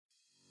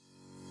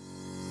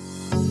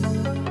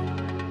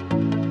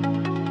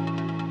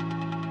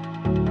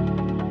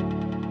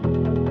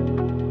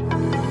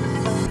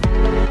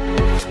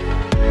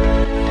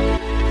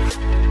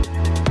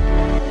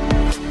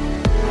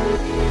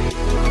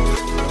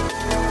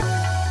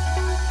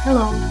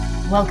Hello,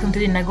 welcome to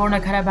the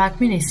Nagorno-Karabakh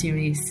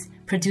Miniseries,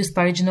 produced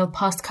by Regional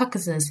Post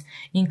Caucasus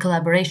in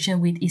collaboration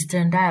with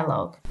Eastern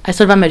Dialogue.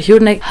 Այսօրվա մեր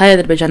հյուրն է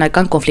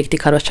հայ-ադրբեջանական կոնֆլիկտի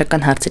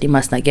քարոզչական հարցերի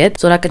մասնագետ,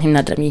 Զորական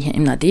հիմնադրամի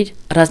հիմնադիր,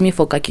 ռազմի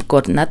ֆոկակի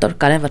կոորդինատոր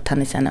Կարեն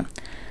Vrtanesյանը։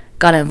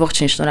 Կարեն,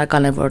 ողջույն,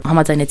 շնորհակալ եմ, որ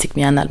համաձայնեցիք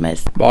միանալ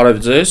մեզ։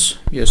 Բարև ձեզ,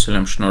 ես էլ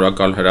եմ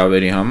շնորհակալ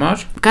հրավերի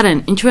համար։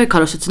 Կարեն, ինչու է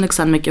քարոզությունը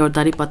 21-րդ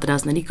դարի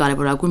պատերազմների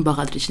կարևորագույն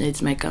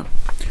բաղադրիչներից մեկը։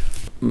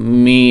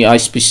 Մի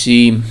այսպիսի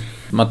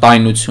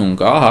մտայնություն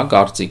կա,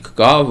 կարծիք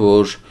կա,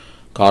 որ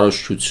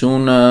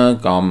քարոզչությունը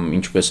կամ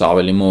ինչպես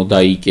ավելի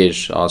մոդայիկ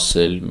էր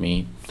ասել մի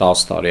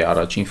 10 տարի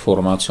առաջ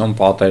ինֆորմացիոն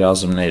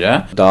պատերազմները,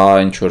 դա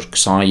ինչ որ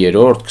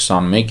 20-րդ,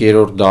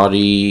 21-րդ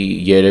դարի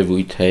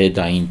երևույթ է,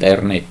 դա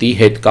ինտերնետի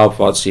հետ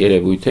կապված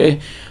երևույթ է,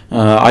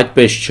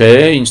 այդպես չէ,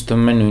 ինձ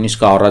թվում է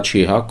նույնիսկ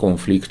առաջի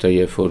կոնֆլիկտը,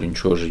 երբ որ ինչ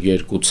որ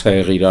երկու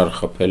ցեղ իրար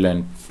խփել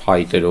են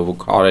փայտերով ու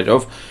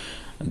քարերով,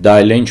 դա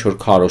էլ ինչ որ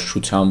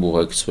քարոզչությամբ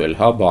ուղեկցվել,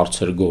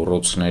 բարձր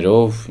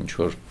գոռոցներով, ինչ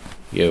որ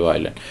եւ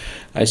այլն։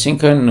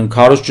 Այսինքն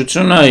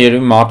քարոզչությունը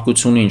երևի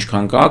մարդկությունը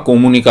ինչքան կա,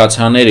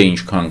 կոմունիկացիաները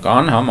ինչքան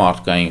կան,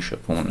 մարդկային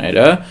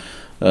շփումները,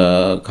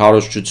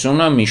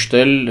 քարոզչությունը միշտ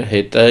էլ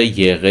հետը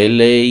եղել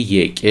է,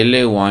 եկել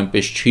է ու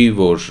այնպես չի,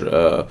 որ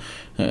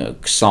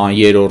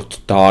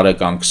 20-րդ դարը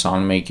կամ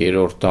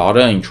 21-րդ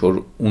դարը ինչ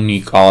որ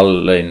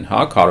ունիկալ են,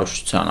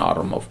 քարոզչության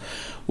առումով։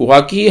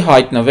 Ուղղակի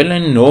հայտնվել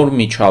են նոր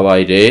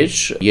միջավայրեր,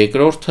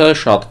 երկրորդը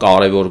շատ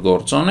կարևոր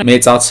գործոն է,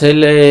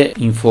 մեծացել է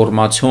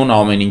ինֆորմացիոն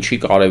ամեն ինչի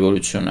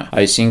կարևորությունը։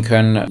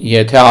 Այսինքն,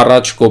 եթե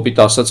առաջ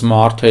կոպիտ ասած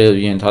մարդը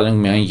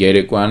ենթադրենք միայն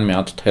երեկոյան մի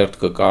հատ թերթ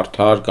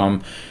կկարդար կամ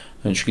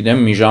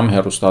չգիտեմ մի ժամ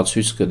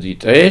հեռուստացույց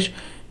կդիտեր,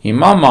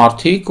 հիմա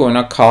մարդիկ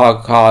օրինակ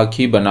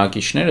քաղաքի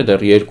բնակիչները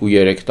դեռ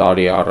 2-3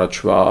 տարի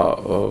առաջվա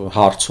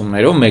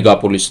հարցումներով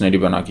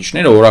մեգապոլիսների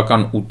բնակիչները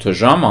օրական 8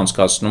 ժամ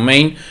անցկացնում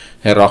էին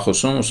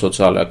հեռախոսում ու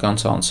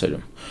սոցիալական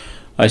ցանցերում։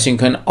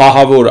 Այսինքն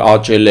ահա որ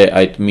աճել է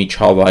այդ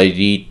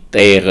միջավայրի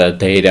տեղը,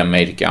 դերը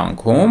մեր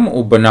կյանքում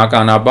ու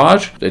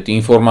բնականաբար այդ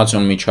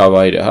ինֆորմացիոն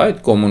միջավայրը,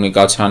 այդ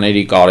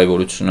կոմունիկացիաների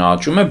կարևորությունը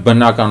աճում է,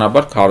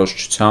 բնականաբար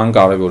քարոզչության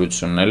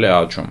կարևորությունն էլ է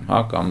աճում,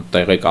 կամ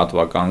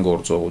տեղեկատվական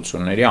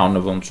գործողությունների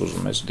անոնց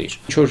ուզում ես դիր։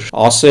 Ինչ որ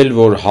ասել,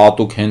 որ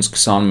հատուկ հենց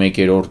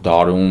 21-րդ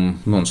դարում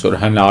ոնց որ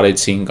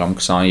հնարեցին կամ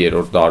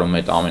 20-րդ դարում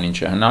այդ ամեն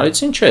ինչը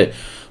հնարեցին, չէ։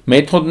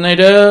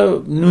 Մեթոդները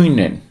նույնն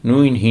են,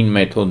 նույն հին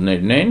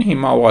մեթոդներն են,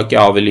 հիմա ուղղակի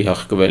ավելի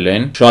հղկվել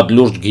են, շատ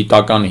լուրջ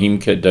գիտական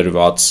հիմք է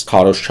դրված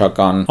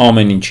քարոզչական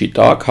ամեն ինչի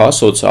տակ,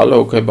 սոցիալ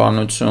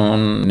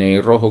հոգեբանություն,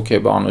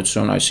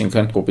 նեյրոհոգեբանություն,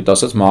 այսինքն կոպիտ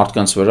ասած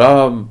մարդկանց վրա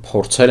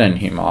փորձեր են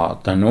հիմա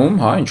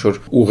դնում, ինչ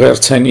որ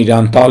ուղերձ են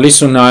իրան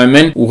տալիս ու նայում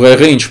են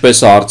ուղեղը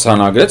ինչպես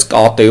արձանագրեց,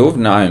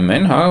 կատեով նայում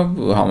են,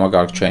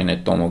 համակարգչային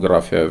այդ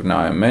տոմոգրաֆիայով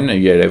նայում են,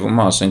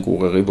 երևում է, ասենք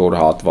ուղեղի որ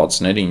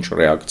հատվածները ինչ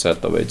ռեակցիա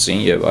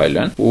տվեցին եւ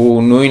այլն, ու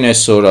նույն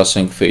այսօր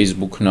ասենք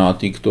Facebook-ն,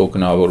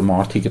 TikTok-ն, որ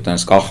մարդիկ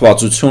այտենց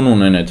կախվածություն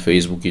ունեն այդ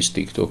Facebook-ից,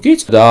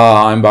 TikTok-ից, դա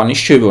այն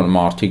բանից չէ, որ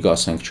մարդիկ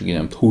ասենք,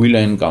 չգիտեմ, թույլ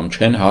են կամ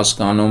չեն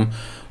հասկանում,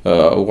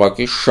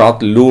 ուղղակի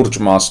շատ լուրջ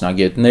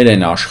մասնագետներ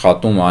են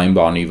աշխատում այն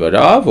բանի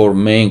վրա, որ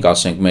մենք,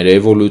 ասենք, մեր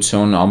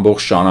էվոլյուցիոն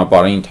ամբողջ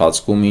ճանապարհի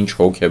ընթացքում ինչ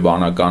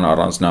հոգեբանական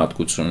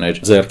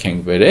առանձնահատկություններ ձեռք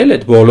ենք բերել,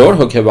 այդ բոլոր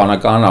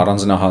հոգեբանական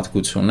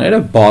առանձնահատկությունները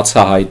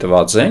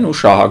բացահայտված են ու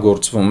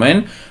շահագործվում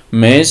են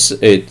մեզ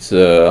այդ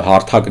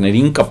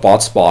հարթակներին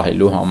կպած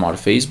պահելու համար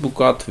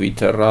Facebook-ա,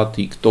 Twitter-ա,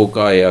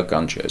 TikTok-ա,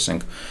 էական չէ,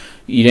 ասենք,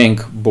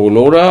 իրենք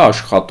բոլորը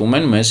աշխատում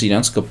են մեզ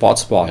իրենց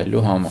կպած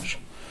պահելու համար։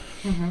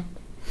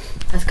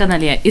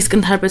 Հասկանալի է, իսկ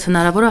ընդհանրապես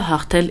հնարավոր է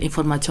հաղթել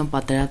ինֆորմացիոն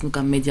պատերազմ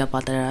կամ մեդիա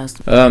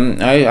պատերազմ։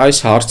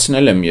 Այս հարցն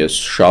էլ եմ ես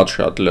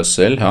շատ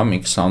լսել, մի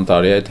 20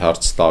 տարի այդ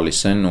հարց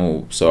տալիս են ու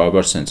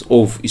սովորաբար sense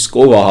իսկ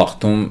ով է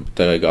հաղթում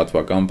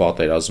տեղեկատվական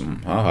պատերազմում,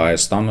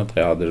 Հայաստանը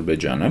թե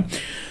Ադրբեջանը։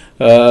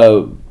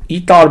 Ի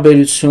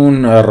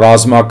տարբերություն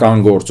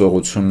ռազմական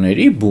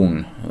գործողությունների բուն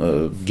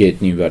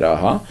գետնի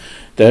վրա,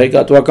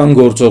 տեղեկատվական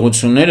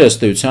գործողությունները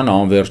ըստ էության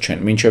անվերջ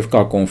են, մինչև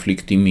կա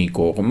կոնֆլիկտի մի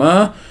կողմը,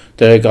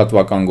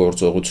 տեղեկատվական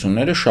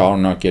գործողությունները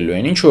շարունակելու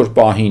են, ինչ որ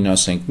պահին,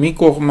 ասենք, մի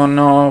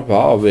կողմն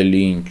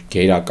ավելի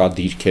գերակա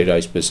դիրքեր,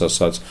 այսպես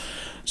ասած,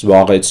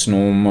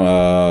 զբաղեցնում,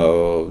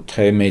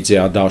 թե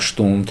մեդիա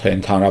դաշտում, թե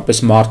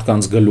ընդհանրապես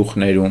մարդկանց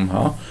գլուխներում,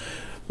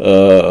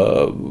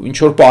 ինչ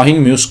որ պահին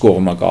մյուս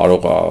կողմը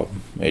կարող է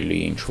էլի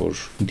ինչ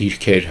որ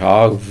դիրքեր,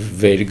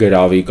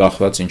 վերգրավի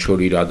կախված ինչ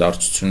որ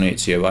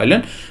իրադարձություններից եւ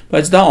այլն,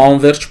 բայց դա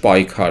անվերջ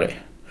պայքար է։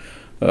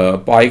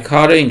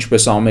 Պայքարը,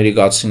 ինչպես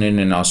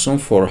ամերիկացիներն են ասում,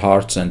 for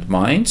hearts and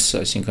minds,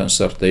 այսինքն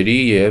սրտերի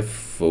եւ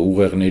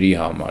ուղեղների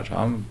համար,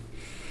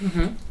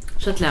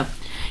 Շատ լավ։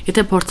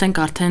 Եթե փորձենք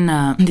արդեն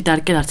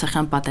դիտարկել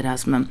Արցախյան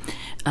պատերազմը,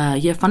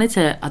 երբանից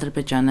է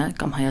Ադրբեջանը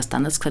կամ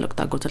Հայաստանը սկսել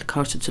օգտագործել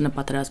քարոզչությունը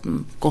պատերազմում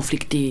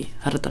կոնֆլիկտի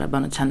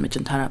հռետորաբանության մեջ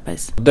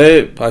ընդհանրապես։ Դե,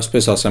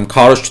 այսպես ասեմ,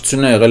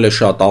 քարոզչությունը եղել է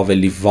շատ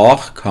ավելի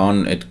վաղ,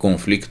 քան այդ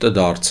կոնֆլիկտը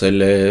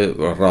դարձել է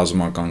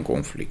ռազմական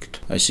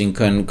կոնֆլիկտ։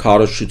 Այսինքն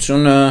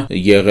քարոզչությունը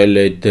եղել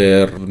է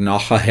դեռ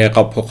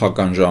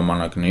նախահեղափոխական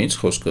ժամանակներից,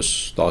 խոսքս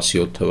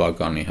 17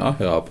 թվականի,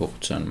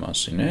 հեղափոխության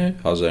մասին է,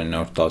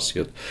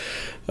 1917։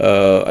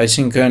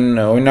 Այսինքն,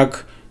 օրինակ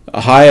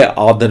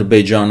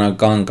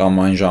հայ-ադրբեջանական կամ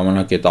այն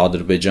ժամանակ այդ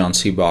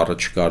ադրբեջանցի բառը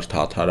չկար,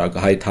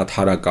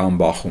 հայ-թաթարական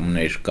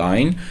բախումներ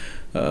կային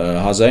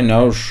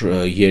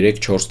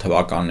 1903-4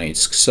 թվականներից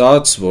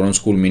սկսած, որոնց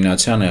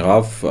կուլմինացիան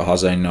եղավ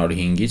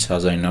 1905-ից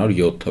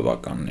 1907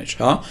 թվականներ,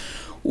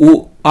 ու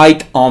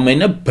այդ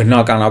ամենը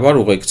բնականաբար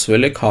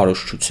ուղեկցվել է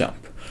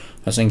քարոզչությամբ։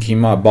 Ասենք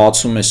հիմա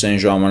բացում ես այն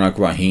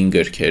ժամանակվա 5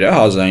 գրքերը,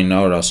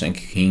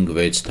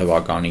 1905-6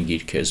 թվականի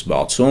գիրք ես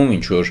բացում,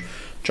 ինչ որ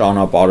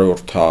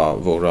ճանապարհորդա,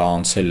 որը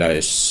անցել է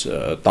այս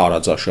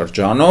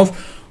տարածաշրջանով,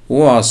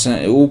 ու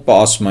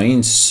ասում է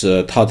ինձ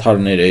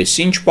թաթարները էս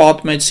ինչ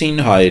պատմեցին,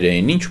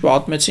 հայերեն ինչ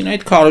պատմեցին,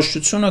 այդ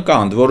քարոզչությունը կա,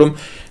 ընդ որում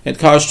այդ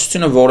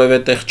քարոզչությունը որևէ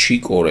տեղ չի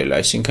կորել,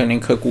 այսինքն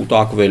ինքը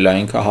կուտակվել է,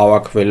 ինքը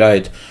հավաքվել է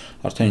այդ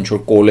արդեն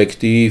ինչ-որ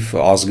կոլեկտիվ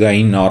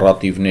ազգային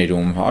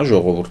նարատիվներում,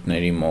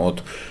 ժողովուրդների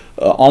մոտ,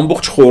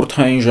 ամբողջ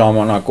խորհրդային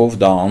ժամանակով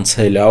դա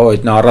անցել է,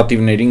 այդ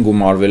նարատիվներին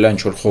գումարվել է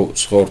ինչ-որ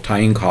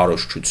խորհրդային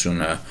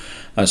քարոզչությունը,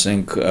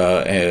 ասենք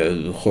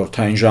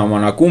խորհրդային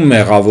ժամանակում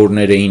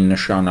մեղավորներ էին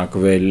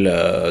նշանակվել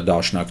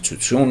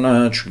դաշնակցությունը,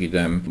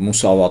 չգիտեմ,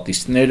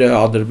 մուսավատիստները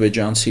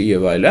ադրբեջանցի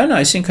եւ այլն,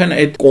 այսինքն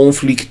այդ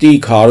կոնֆլիկտի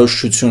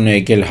քարոզչությունը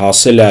եկել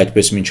հասել է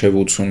այդպես մինչեւ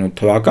 88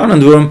 թվական,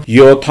 ընդ որում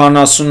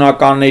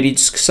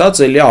 70-ականներից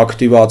սկսած էլի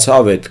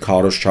ակտիվացավ այդ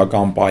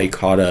քարոզչական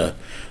պայքարը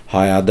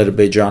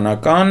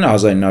հայ-ադրբեջանական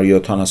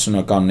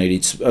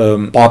 1970-ականներից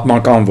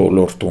պատմական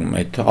ոլորտում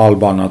այդ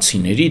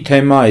ալբանացիների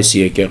թեմա, այս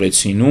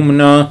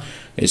եկեղեցինումնը,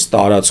 այս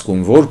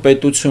տարածքում որ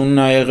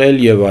պետությունն է եղել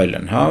եւ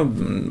այլն,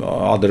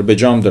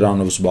 Ադրբեջանում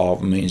դրանով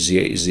զբաղվում էին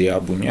Զիա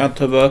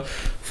Բունյաթովը,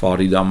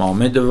 Ֆարիդա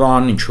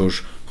Մամեդովան, ինչ որ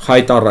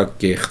խայտառակ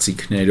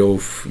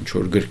կեղծիքներով ինչ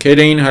որ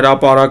գրքեր էին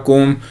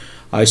հրապարակում,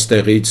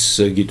 այստեղից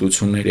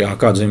գիտությունների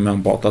ակադեմիան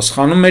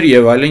պատասխանում էր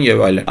եւ այլն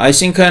եւ այլն։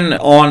 Այսինքն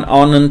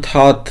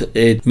անընդհատ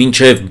այդ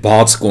մինչեւ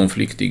բաց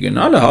կոնֆլիկտի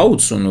գնալը,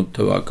 88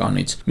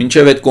 թվականից,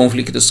 մինչեւ այդ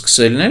կոնֆլիկտը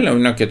սկսելն էլ,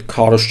 օրինակ այդ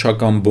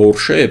քարոզչական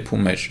բորշը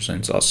էփում էր,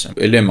 ասենց ասեմ։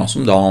 Էլ եմ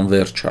ասում, դա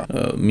անվերջ է։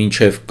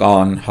 Մինչեւ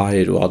կան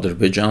հայեր ու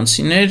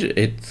ադրբեջանցիներ,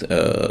 այդ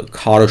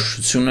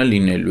քարոզչությունը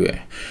լինելու է։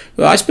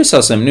 Այսպես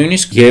ասեմ,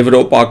 նույնիսկ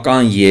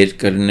եվրոպական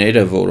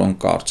երկրները, որոնք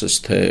կարծես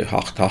թե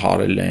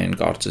հաղթահարել են,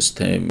 կարծես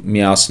թե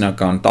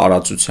միասնական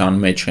տարածության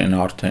մեջ են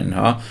արդեն,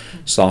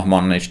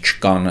 սահմաններ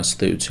չկան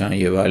ըստ էության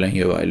եւ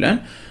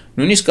այլն,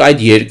 նույնիսկ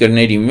այդ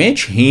երկրների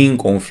մեջ 5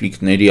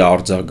 կոնֆլիկտների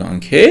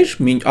արձագանքեր,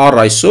 առ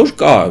այսօր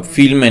կա,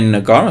 ֆիլմ են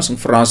նկարում,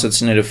 ասենք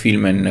ֆրանսիացիները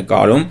ֆիլմ են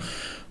նկարում,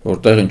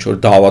 որտեղ ինչ որ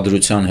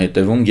դավադրության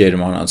հետևում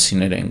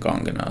գերմանացիներ են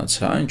կանգնած,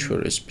 ինչ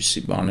որ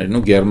այսպիսի բաներ,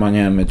 ու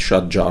Գերմանիայում այդ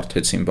շատ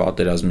ջարդեցին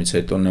պատերազմից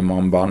հետո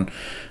նման բան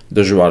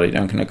դժվար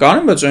իրանք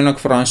նկարեն, բայց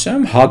օրինակ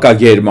Ֆրանսիայում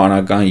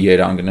հակագերմանական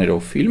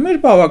երանգներով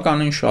ֆիլմեր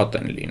բավականին շատ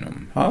են լինում,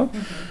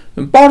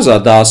 Պարզա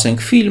դա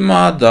ասենք ֆիլմ է,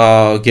 դա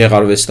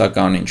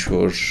գեղարվեստական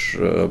ինչ-որ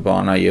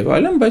բան է եւ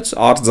այլն, բայց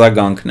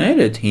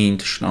արձագանքներ այդ հին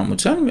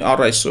թշնամության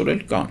առ այսօր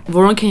էլ կան։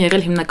 Որոնք են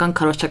եղել հիմնական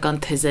քարոզչական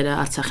թեզերը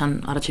Արցախյան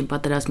առաջին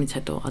պատերազմից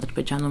հետո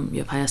Ադրբեջանում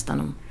եւ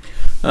Հայաստանում։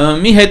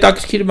 Մի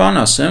հետաքրքիր բան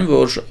ասեմ,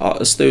 որ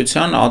ըստ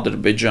էության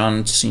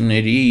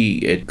ադրբեջանցիների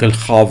այդ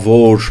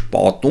գլխավոր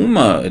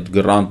պատումը, այդ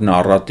grand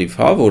narrative,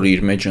 որ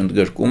իր մեջ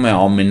ընդգրկում է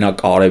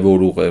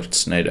ամենակարևոր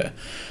ուղերձները,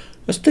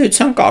 ըստ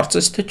էության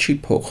կարծես թե չի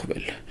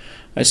փոխվել։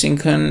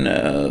 Այսինքն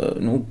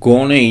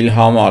գոնե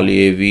Իլհամ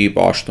Ալիևի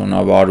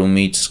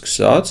պաշտոնավարումից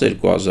սկսած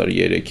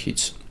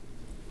 2003-ից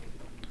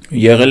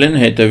եղել են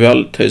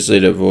հետևյալ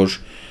թեզերը, որ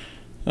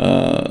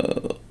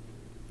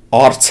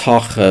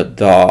Արցախը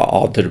դա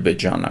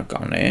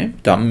ադրբեջանական է,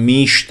 դա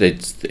միշտ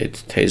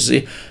այդ թեզի,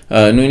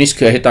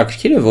 նույնիսկ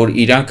հետաքրքիր է, որ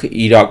իրանք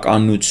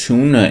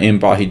իրականությունը, այն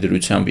պահի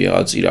դրությամբ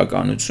եղած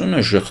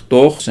իրականությունը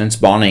ժխտող sense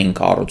բան էին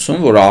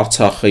կառուցում, որ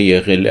Արցախը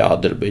եղել է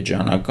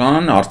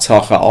ադրբեջանական,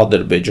 Արցախը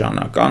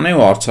ադրբեջանական է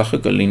ու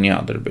Արցախը կլինի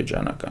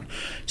ադրբեջանական։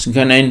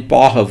 Այսինքն այն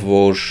պահը,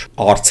 որ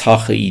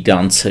Արցախը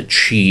իրանցը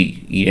չի,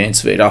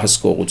 իրենց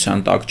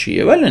վերահսկողության տակ չի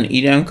եւ այլն,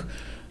 իրանք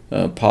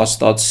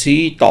փաստացի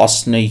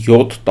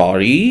 17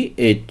 տարի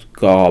այդ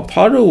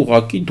գաղափարը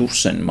ուղղակի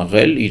դուրս են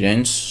մղել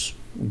իրենց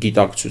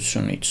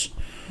գիտակցությունից։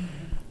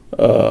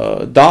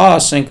 Դա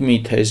ասենք մի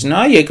թեզն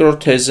է,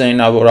 երկրորդ թեզը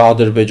այն է, որ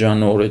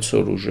Ադրբեջանը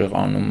օրեցօր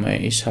ուժեղանում է,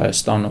 իսկ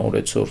Հայաստանը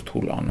օրեցօր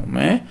թուլանում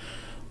է,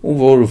 ու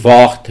որ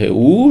վաղ թե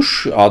ուշ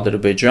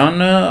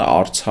Ադրբեջանը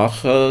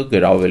Արցախը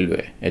գրավելու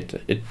է։ Այդ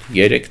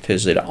 3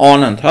 թեզերը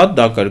անընդհատ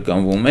դա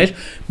կրկնվում էր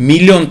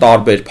միլիոն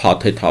տարբեր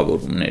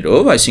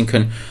փաթեթավորումներով,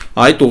 այսինքն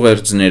այդ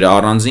ուղերձները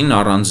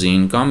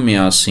առանձին կամ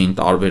միասին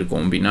տարբեր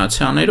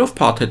կոմբինացիաներով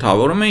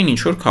փաթեթավորում էին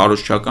ինչ-որ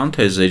քարոզչական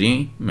թեզերի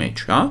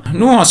մեջ, հա։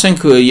 Նու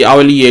ասենք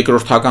ավելի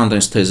երկրորդական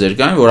տես թեզեր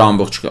կային, որ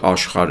ամբողջ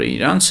աշխարհը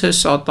իրանց է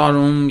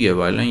սատարում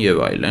եւ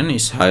այլն,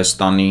 իսկ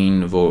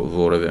Հայաստանին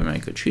որևէ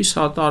մեկը չի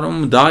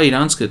սատարում, դա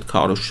իրանց այդ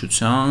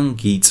քարոզչության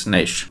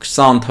գիծներ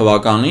 20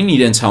 թվականին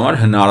իրենց համար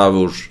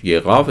հնարավոր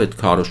եղավ այդ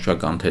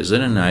քարոզչական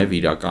թեզերը նաև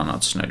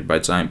իրականացնել,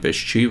 բայց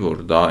այնպես չի,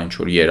 որ դա ինչ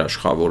որ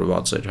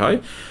երաշխավորված էր, հայ,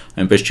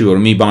 այնպես չի,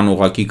 որ մի բան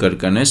ուղակի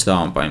կրկնես, դա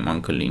անպայման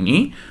կլինի,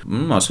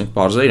 ասենք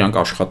բարձր իրանք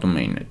աշխատում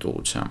էին այդ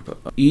ուղղությամբ։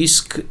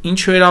 Իսկ ինչ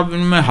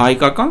վերաբերում է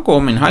հայկական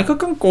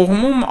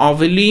կողմում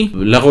ավելի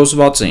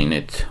լղոզված էին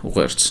այդ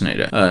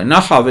ուղերձները,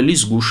 նախ ավելի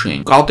զգուշ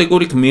էին։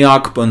 Կատեգորիկ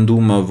միակ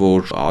պնդումը,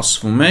 որ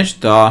ասվում էր,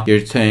 դա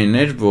երթերն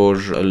էր,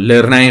 որ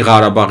Լեռնային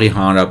Ղարաբաղի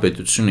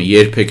Հանրապետությունը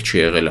երբեք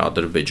չի եղել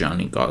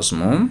Ադրբեջանի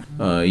կազմում,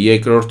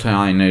 երկրորդը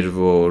այն էր,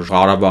 որ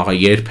Ղարաբաղը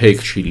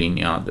երբեք չի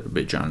լինի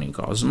Ադրբեջանի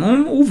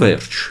կազմում ու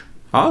վերջ։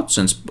 Հա,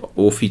 ցենց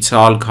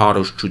օֆիցիալ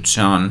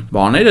քարոզչության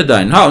բաները դա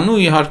են։ Հա, նու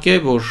իհարկե,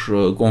 որ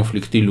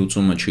կոնֆլիկտի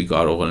լուծումը չի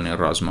կարող լինել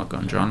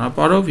ռազմական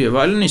ճանապարհով եւ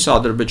այլն, իսկ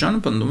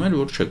Ադրբեջանը պնդում էր,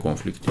 որ չէ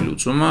կոնֆլիկտի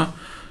լուծումը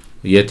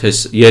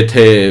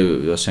եթե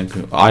ասենք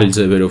այլ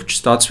ձևերով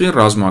չստացվի,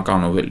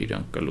 ռազմականով էլ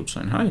իրանք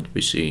կլուծեն, հա,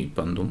 այդպիսի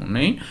պնդում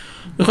ունեին։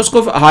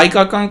 Խոսքով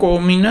հայկական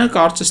կողմինը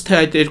կարծես թե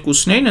այդ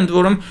երկուսն էին, ընդ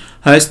որում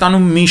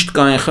Հայաստանում միշտ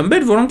կային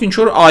խմբեր, որոնք ինչ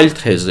որ այլ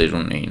թեզեր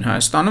ունեին։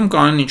 Հայաստանում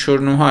կային ինչ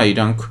որ նու հա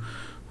իրանք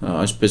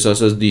այսպես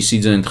ասած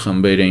դիսիդենտ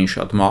խմբեր էին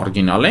շատ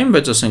մարգինալ էին,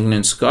 բայց ասենք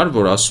նենց կար,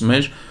 որ ասում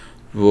էր,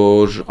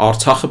 որ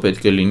Արցախը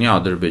պետք է լինի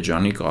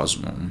Ադրբեջանի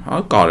կազմում, հա,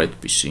 կար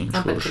այդպիսի ինչ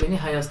որ։ Պետք է լինի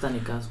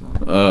Հայաստանի կազմում։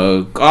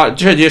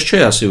 Չէ, ես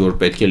չի ասի, որ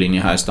պետք է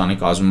լինի Հայաստանի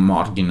կազմում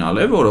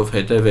մարգինալ է,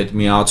 որովհետև այդ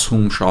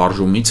միացում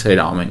շարժումից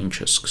էր ամեն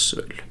ինչը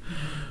սկսվել։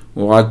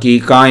 Ուղղակի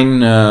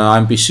կային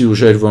այնպիսի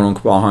ուժեր, որոնք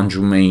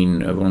պահանջում էին,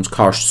 որոնց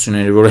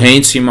քաշությունները, որ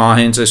հենց հիմա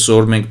հենց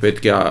այսօր մենք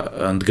պետք է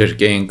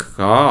ընդգրկենք,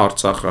 հա,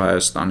 Արցախը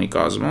Հայաստանի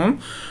կազմում,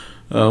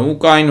 ու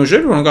կային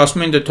ուժեր, որոնք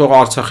ասում էին, դե թող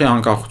Արցախի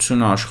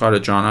անկախությունը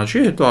աշխարհը ճանաչի,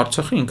 հետո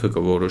Արցախը ինքը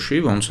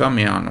կորոշի, ոնց է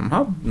միանում,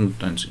 հա,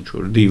 տենց ինչ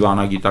որ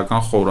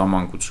դիվանագիտական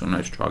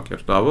խորամանկություններ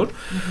ճակերտավոր։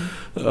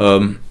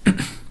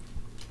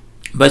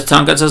 Բայց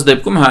ցանկացած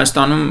դեպքում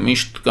Հայաստանում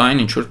միշտ կային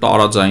ինչ-որ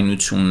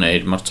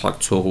տարաձայնություններ,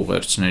 մրցակցող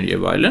ուղերձներ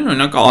եւ այլն,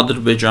 օրինակ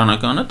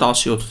ադրբեջանականը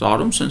 17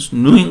 տարում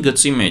sense նույն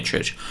գծի մեջ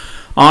էր։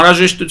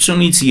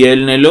 Անհրաժեշտությունից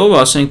ելնելով,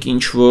 ասենք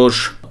ինչ-որ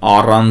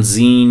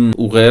առանձին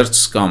ուղերձ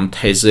կամ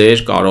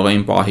թեզեր կարող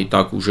էին պահի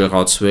տակ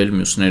ուժեղացվել,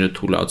 մյուսները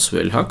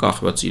թուլացվել, հա,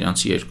 կախված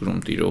իրանց երկրում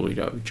տիրող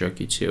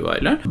իրավիճակից եւ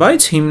այլն,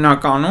 բայց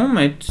հիմնականում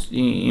այդ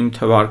իմ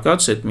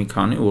թվարկած այդ մի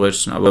քանի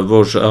ուղերձն է,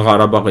 որ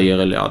Ղարաբաղը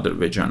եղել է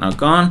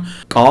ադրբեջանական,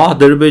 կա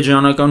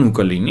ադրբեջանական ու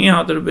կլինի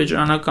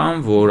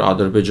ադրբեջանական, որ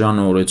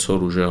Ադրբեջանը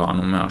օրեցօր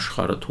ուժեղանում է,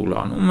 աշխարհը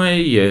թուլանում է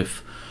եւ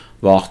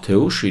վաղ թե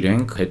ուշ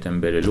իրենք հետ են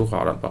բերելու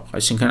Ղարաբաղ։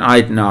 Այսինքն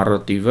այդ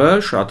նարատիվը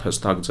շատ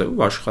հստակ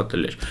ձևով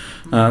աշխատել էր։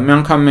 Մի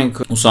անգամ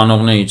մենք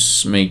ուսանողներից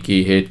մեկի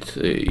հետ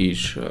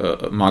իր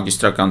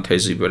մագիստրական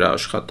թեզի վրա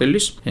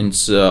աշխատելիս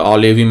հենց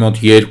Ալիևի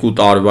մոտ 2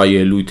 տարվա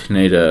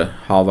ելույթները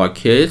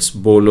հավաքեց,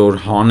 բոլոր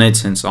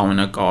հանեց հենց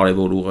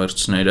ամենակարևոր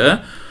ուղերձները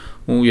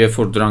ու երբ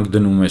որ դրանք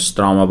դնում ես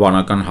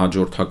տրամաբանական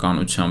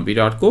հաջորդականությամբ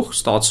իրարկող,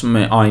 ստացվում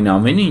է այն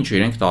ամենը, ինչ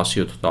իրենք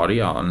 17 տարի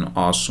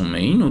ասում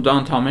էին, ու դա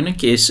ընդամենը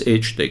կես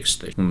էջ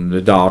տեքստ էր։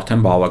 Դա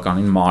արդեն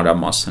բավականին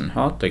մանրամասն,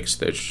 հա,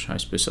 տեքստ էր,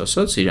 այսպես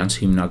ասած, իրենց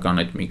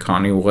հիմնական այդ մի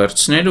քանի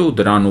ուղերձները ու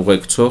դրան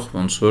ուղեկցող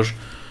ոնց որ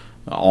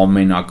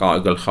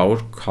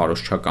ամենակարգլխավոր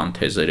քարոզչական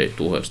թեզեր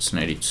այդ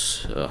ուղերձներից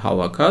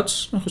հավաքած,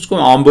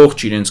 խոսքով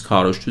ամբողջ իրենց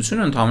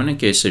քարոզչությունը ընդամենը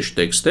կեսեջ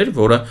տեքստ էր,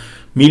 որը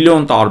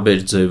միլիոն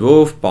տարբեր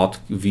ձևով,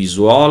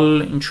 վիզուալ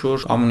ինչ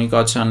որ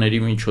կոմունիկացիաների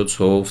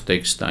միջոցով,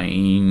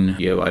 տեքստային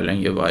եւ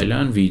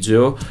այլն,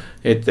 վիդեո,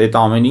 այդ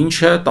ամեն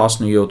ինչը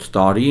 17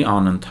 տարի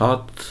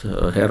անընդհատ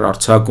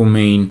հեռարձակում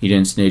էին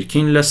իրենց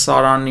ներքին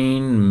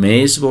լսարանին,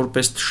 մեզ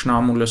որպես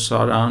թշնամու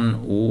լսարան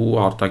ու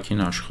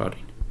արտաքին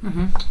աշխարհին։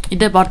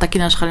 Իդեպ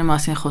արտաքին աշխարհի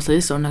մասին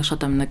խոսելիս օրինակ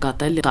շատ եմ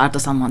նկատել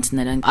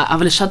արտասահմանցիները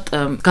ավելի շատ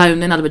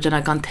գայուն են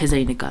ադրբեջանական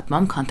թեզերի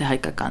նկատմամբ, քան թե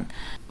հայկական։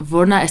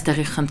 Որն է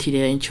այստեղի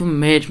խնդիրը, ինչու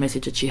մեր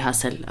մեսեջը չի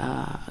հասել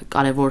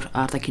կարևոր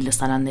արտաքին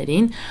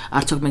լսարաններին,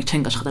 արդյոք մենք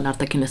չենք աշխատել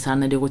արտաքին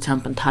լսարանների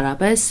ուղղությամբ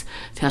ընդհանրապես,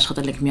 թե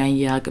աշխատել ենք միայն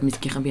ԵԱԿ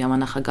Մինսկի խմբի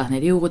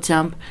համանախագահների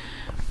ուղղությամբ։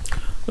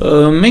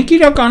 Մենք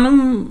իրականում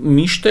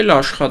միշտ էլ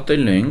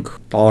աշխատել ենք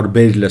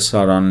տարբեր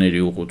լսարանների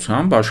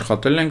ուղղությամբ,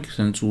 աշխատել ենք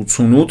հենց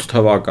 88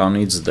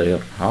 թվականից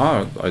դեռ, հա,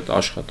 այդ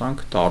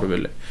աշխատանքը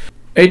տարվել է։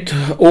 Այդ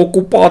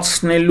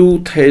օկուպացնելու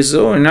թեզը,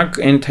 օրինակ,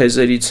 այն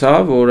թեզերից է,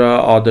 որը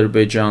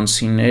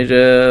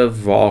ադրբեջանցիները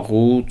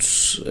վաղուց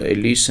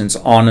էլի սենց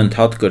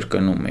անընդհատ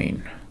կրկնում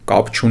էին։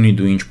 Կապ չունի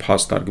դու ինչ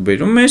փաստարկ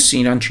բերում ես,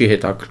 իրան չի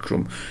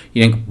հետաքրքրում։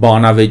 Իրենք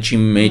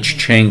բանավեճի մեջ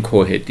չեն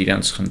քո հետ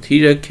իրենց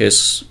խնդիրը, քեզ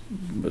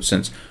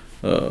սենց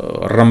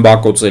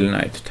ռմբակոծելն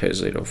այդ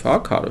թեզերով, հա,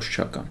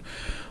 քարոզչական։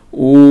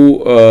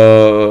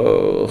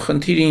 ու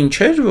խնդիրը ինչ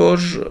էր,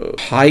 որ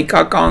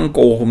հայկական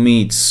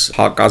կողմից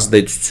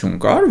հակազդեցություն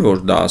կար,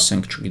 որ դա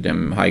ասենք,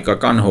 չգիտեմ,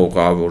 հայկական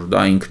հողա, որ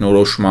դա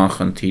ինքնորոշման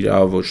խնդիր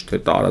է, ոչ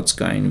թե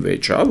տարածքային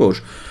վեճ է,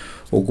 որ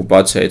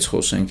օկուպացիայից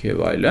խոսենք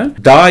եւ այլն։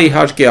 Դա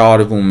իհարկե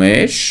արվում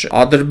էր,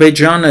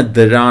 Ադրբեջանը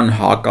դրան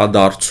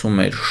հակադարձում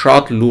էր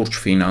շատ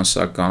լուրջ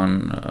ֆինանսական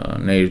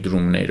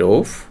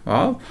ներդրումներով,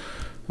 հա,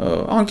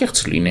 անկեղծ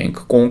լինենք,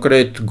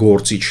 կոնկրետ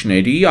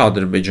գործիչների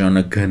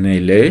Ադրբեջանը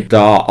գնել է,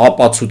 դա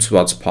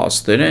ապացուցված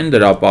փաստեր են,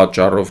 դրա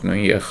պատճառով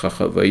նույն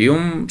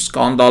ԵԽԽՎ-ում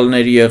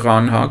սկանդալներ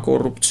եղան, հա,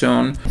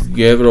 կոռուպցիոն,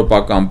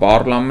 Եվրոպական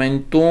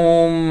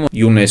պարլամենտում,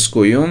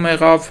 ՅՈՒՆԵՍԿՕ-ում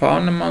եղավ, հա,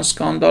 նման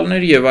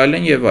սկանդալներ եւ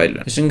այլն եւ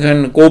այլն։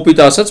 Այսինքն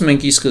կոպիտ ասած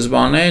մենք ի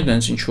սկզբանե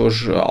այնց ինչ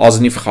որ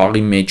ազնիվ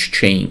խաղի մեջ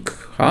չէինք,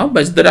 հա,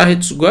 բայց դրա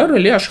հետ զուգահեռ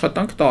էլի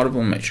աշխատանք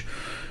տարվում էր։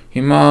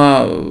 Հիմա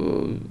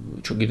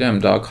չգիտեմ,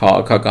 դա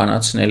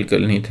քաղաքականացնել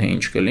կլինի թե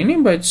ինչ կլինի,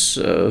 բայց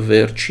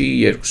վերջի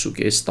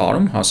 2.5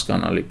 տարում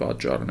հասկանալի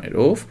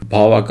պատճառներով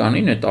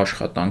բավականին այդ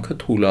աշխատանքը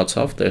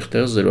թուլացավ,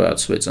 տեղ-տեղ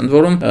զրոյացվեց։ Ընդ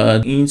որում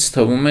ինձ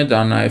թվում է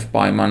դա նաև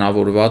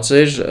պայմանավորված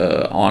էր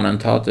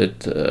անընդհատ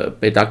այդ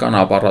պետական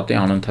ապարատի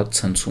անընդհատ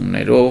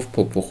ցնցումներով,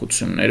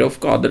 փոփոխություններով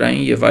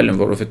կադրային եւ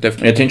այլն,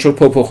 որովհետեւ եթե ինչ որ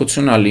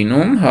փոփոխություն է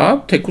լինում, հա,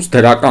 թեկուզ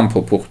դրական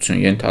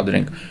փոփոխություն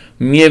ենթադրենք,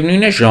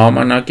 միևնույն է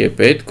ժամանակ է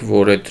պետք,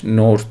 որ այդ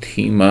նոր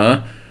թիմը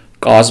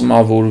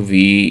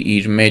կազմավորվի,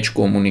 իր մեջ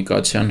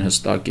կոմունիկացիան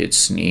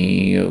հստակեցնի,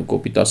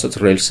 կոպիտ ասած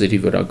ռելսերի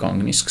վրա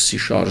կանգնի, սկսի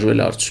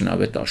շարժվել,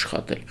 արդյունավետ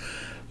աշխատել։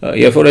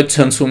 Երբ որ այդ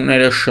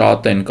ցնցումները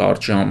շատ են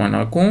կարճ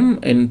ժամանակում,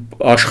 այն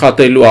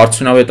աշխատելու,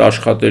 արդյունավետ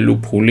աշխատելու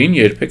փուլին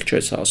երբեք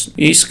չես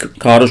հասնում։ Իսկ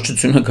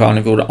քարոզչությունը,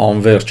 քանի որ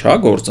անվերջ է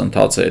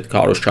գործընթաց է, այդ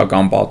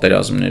քարոզչական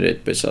պատերազմները,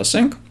 այդպես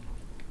ասենք,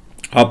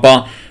 ապա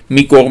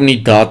մի կողմի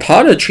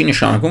դադարը չի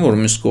նշանակում,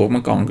 որ մյուս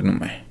կողմը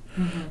կանգնում է։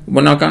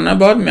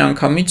 Բնականաբար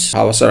միանգամից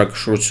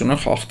հավասարակշռությունը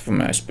խախտվում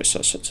է, այսպես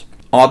ասած։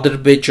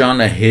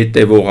 Ադրբեջանը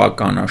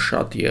հետևողական է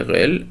շատ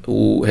եղել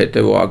ու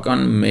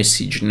հետևողական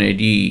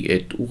մեսիջների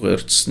այդ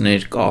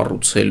ուղերձներ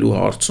կառուցելու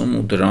հարցում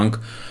ու դրանք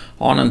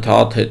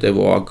անընդհատ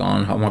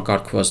հետևողական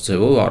համակարգված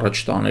ձևով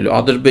առաջ տանելու։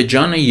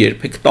 Ադրբեջանը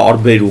երբեք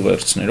տարբեր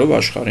ուղերձներով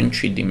աշխարհին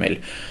չի դիմել։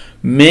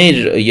 Մեր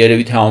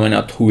երևի թե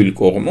ամենաթույլ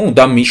կողմը, ու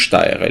դա միշտ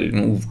է եղել,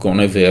 ու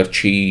գոնե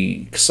վերջի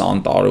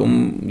 20 տարում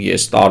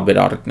ես տարբեր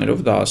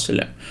առիթներով դա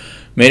ասել եմ։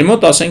 Մեր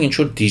մոտ ասենք ինչ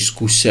որ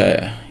դիսկուսիա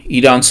է,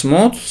 իրանց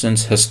մոտ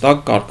sense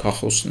հստակ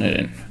կարգախոսներ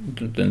են,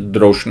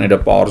 դրոշները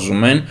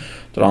պարզում են,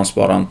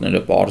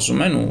 տրանսպարանտները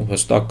պարզում են ու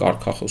հստակ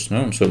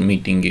կարգախոսներ, ոնց որ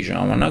միտինգի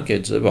ժամանակ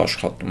այդ ձև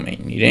աշխատում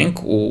էին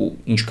իրենք ու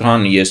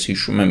ինչքան ես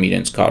հիշում եմ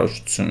իրենց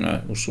քարոզչությունը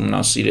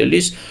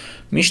ուսումնասիրելիս,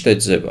 միշտ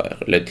այդ ձև ա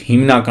եղել, այդ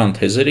հիմնական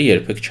թեզերը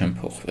երբեք չեն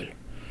փոխվել։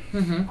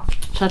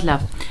 Շատ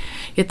լավ։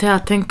 Եթե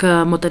արդենք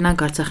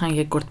մոտենանք Արցախյան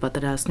երկրորդ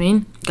պատերազմին,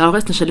 կարող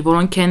ես նշել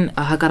որոնք են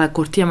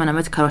հակառակորդի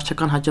ամենամեծ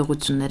քարոզչական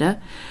հաջողությունները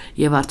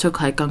եւ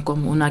արդյոք հայկական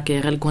կողմը ունակ է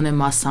եղել գոնե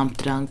մասամբ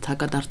դրանք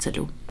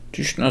հակադարձելու։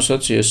 Ճիշտն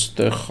ասած, ես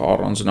այդտեղ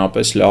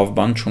առանձնապես լավ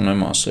բան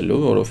չունեմ ասելու,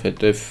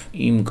 որովհետեւ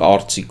իմ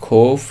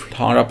կարծիքով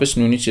հանրապես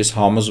նույնիսկ ես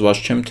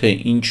համոզված չեմ, թե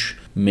ինչ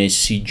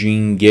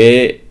մեսիջինգ է,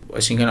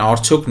 այսինքն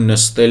արդյոք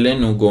նստել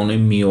են ու գոնե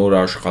մի օր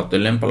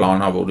աշխատել են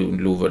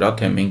պլանավորելու վրա,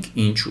 թե մենք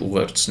ինչ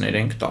ուղերձներ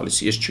ենք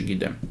տալիս, ես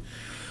չգիտեմ։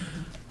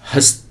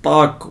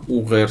 Հստակ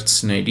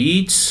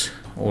ուղերձներից,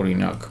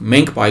 օրինակ,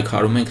 մենք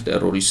պայքարում ենք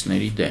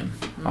տերորիստների դեմ,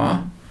 հա,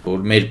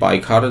 որ մեր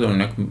պայքարը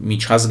օրինակ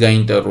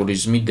միջազգային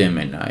տերորիզմի դեմ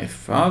է նաև,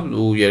 հա,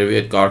 ու երևի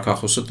այդ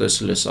կարգախոսը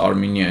տեսել ես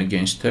Armenia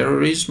against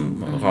terrorism,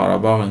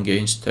 Ղարաբաղ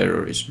against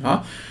terrorism, հա։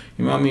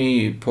 Հիմա մի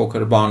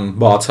փոքր բան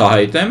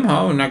բացահայտեմ, հա,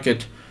 օրինակ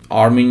այդ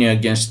Armenia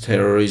against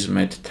terrorism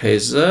այդ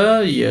թեզը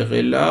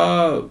եղել է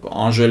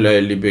Անժելա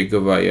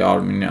Էլիբեգովայի,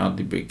 Արմինե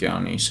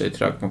Ադիբեկյանի,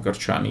 Սեդրակ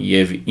Մկրտչյանի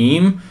եւ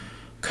իմ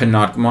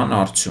քննարկման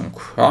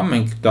արդյունք, հա,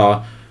 մենք դա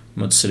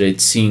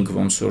մտցրեցինք,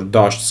 ոնց որ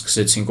դաշտ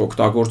սկսեցինք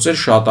օգտագործել,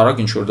 շատ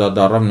արագ ինչ որ դա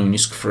դառավ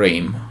նույնիսկ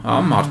frame, հա,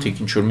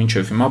 մարդիկ ինչ որ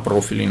մինչև հիմա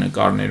պրոֆիլի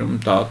նկարներում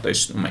դա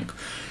տեսնում ենք։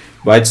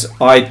 Բայց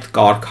այդ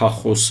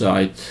կարգախոսը,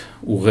 այդ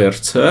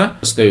ուղերձը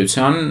ըստ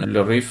էության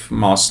լրիվ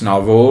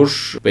մասնավոր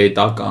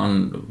պետական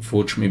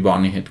ոչ մի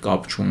բանի հետ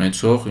կապ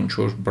չունեցող ինչ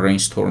որ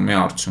brainstorm-ի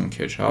արդյունք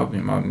էր, հա,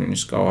 հիմա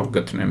նույնիսկ կարող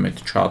գտնեմ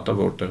այդ chat-ը,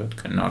 որտեղ այդ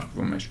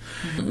քննարկվում էր։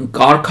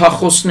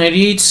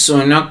 Կարգախոսներից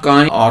օրինակ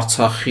կային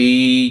Արցախի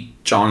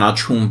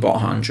ճանաչում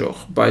պահանջող,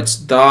 բայց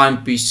դա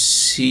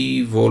այնպիսի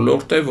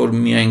ոլորտ է, որ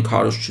միայն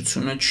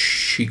քարոզչությունը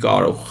չի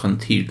կարող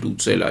խնդիր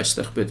լուծել,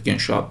 այստեղ պետք են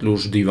շատ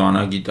լուրջ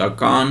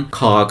դիվանագիտական,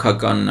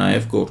 քաղաքական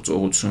նաև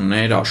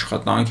գործողություններ,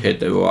 աշխատանք,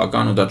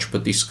 հետևողական ու դա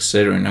չպետք է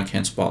սկսեր օրինակ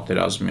հենց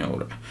պատերազմի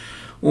օրը։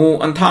 Ու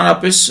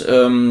ընդհանրապես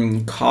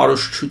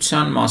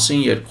քարոզչության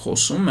մասին երբ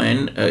խոսում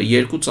են,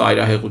 երկու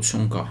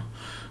ծայրահեղություն կա։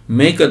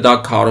 Մեկը դա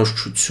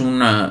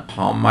քարոզչությունը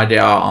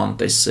համարյա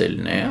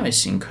անտեսելն է,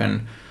 այսինքն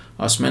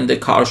ասում են դե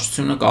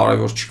քարոզչությունը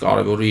կարևոր չի,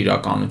 կարևորը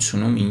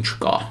իրականությունում ինչ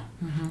կա։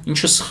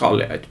 Ինչը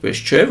սխալ է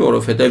այդպես չէ,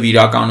 որովհետև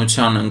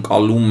իրականության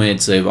ընկալում է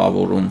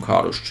ձևավորում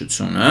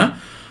քարոզչությունը,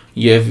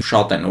 Եվ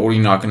շատ են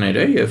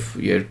օրինակները, եւ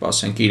երբ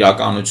ասենք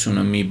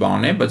իրականությունը մի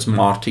բան է, բայց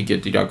մարդիկ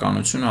այդ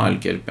իրականությունը այլ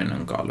կերպ են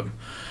ընկալում։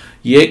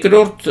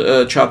 Երկրորդ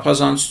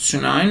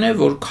չափազանցությունը այն է,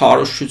 որ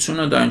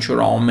քարոզչությունը դա ինչ որ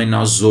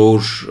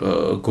ամենազոր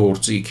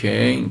գործիք է,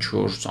 ինչ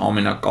որ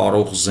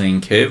ամենակարող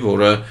զենք է,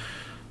 որը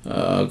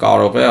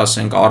կարող է,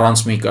 ասենք,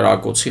 առանց մի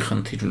կրակոցի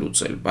խնդիր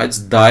լուծել,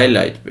 բայց դա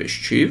էլ այդպես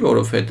չի,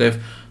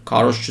 որովհետև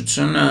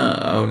քարոզչությունը,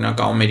 օրինակ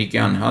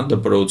ամերիկյան,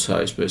 դպրոցը,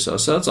 այսպես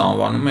ասած,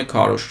 անվանում է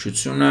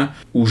քարոզչությունը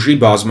ուժի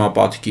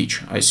բազմապատկիչ,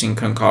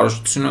 այսինքն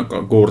քարոզչությունը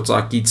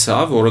գործակից է,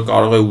 որը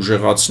կարող է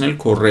ուժեղացնել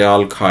քո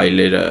ռեալ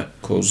քայլերը,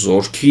 քո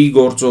զորքի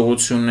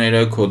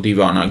գործողությունները, քո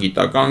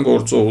դիվանագիտական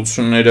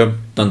գործողությունները,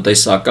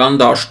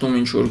 տնտեսական դաշտում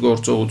ինչ որ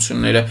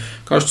գործողությունները,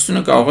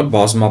 քարոզչությունը կարող է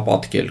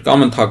բազմապատկել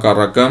կամ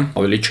ընդհակառակը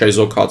ավելի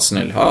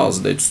չեզոքացնել,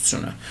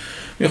 ազդեցությունը։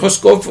 Մի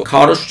խոսքով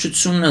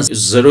քարոզչությունը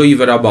 0-ի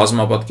վրա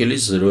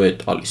բազմապատկելիս 0 է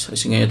տալիս,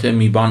 այսինքն եթե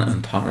մի բան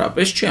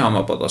ընդհանրապես չի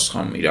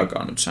համապատասխանում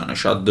իրականությանը,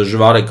 շատ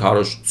դժվար է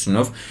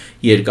քարոզչությունով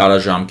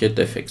երկարաժամկետ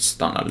էֆեկտ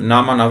ստանալ։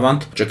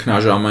 Նամանավանդ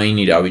ճգնաժամային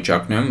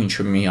իրավիճակներում,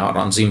 ինչը մի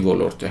առանձին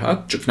ոլորտ է,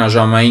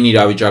 ճգնաժամային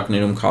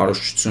իրավիճակներում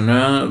քարոզչությունը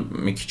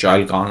մի քիչ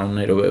այլ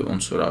կանոններով է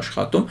ոնց որ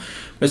աշխատում,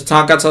 բայց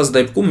ցանկացած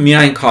դեպքում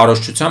միայն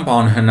քարոզչությամբ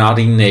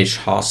անհնարին էր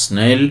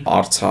հասնել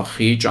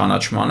Արցախի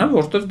ճանաչմանը,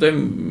 որտեղ դե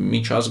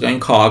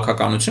միջազգային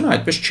քաղաքականությունը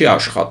այդպես չի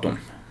աշխատում։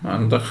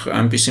 Այնտեղ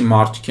այնպիսի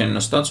մարդիկ են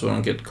նստած,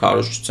 որոնք այդ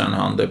քարոզչության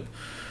հանդեպ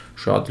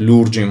շատ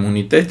լուրջ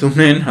իմունիտետ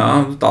ունեն,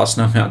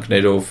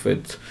 տասնամյակներով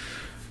այդ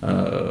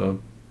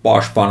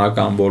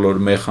պաշտպանական բոլոր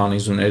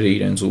մեխանիզմները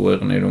իրենց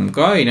ուղեղներում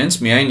կա, իրենց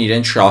միայն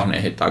իրենց շահն է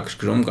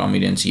հետաքրքրում կամ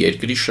իրենց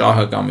երկրի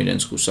շահը կամ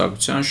իրենց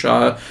կուսակցության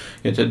շահը,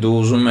 եթե դու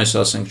ուզում ես,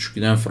 ասենք,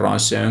 չգիտեմ,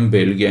 Ֆրանսիայում,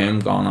 Բելգիայում,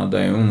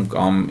 Կանադայում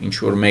կամ ինչ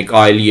որ մեկ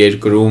այլ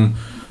երկրում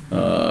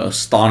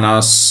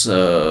ստանաս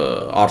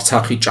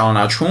Արցախի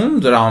ճանաչում,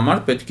 դրա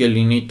համար պետք է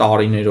լինի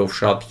տարիներով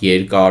շատ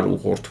երկար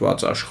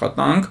ուղղորդված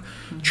աշխատանք,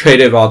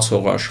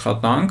 չերևացող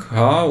աշխատանք,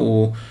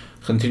 ու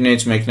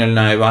խնդիրներից մեկն էլ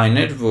նաև այն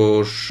էր,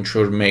 որ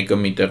ինչ-որ մեկը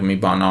միտեղ մի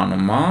բան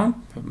անում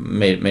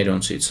է,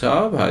 մերոնցից,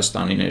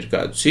 Հայաստանի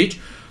ներկայացուցիչ,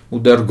 ու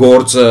դեռ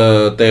գործը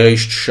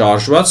տեղից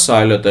չշարժված,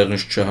 սայլը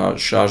տեղից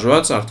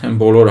չշարժված, արդեն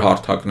բոլոր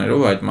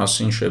հարթակներով այդ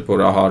մասին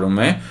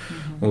շեփորահարում է,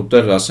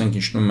 ուտեղ, ասենք,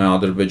 իջնում է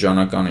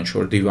ադրբեջանական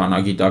ինչ-որ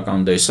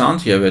դիվանագիտական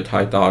դեսանտ եւ այդ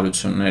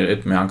հայտարարությունները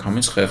այդ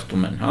միանգամից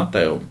խեղդում են,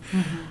 տեղում։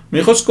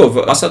 Մի խոսքով,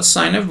 ասածս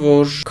այն է,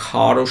 որ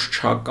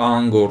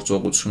քարոզչական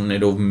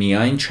գործողություններով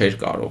միայն չէր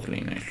կարող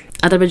լինել։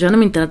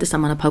 Ադրբեջանում ինտերնետի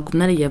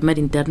սահմանափակումները եւ մեր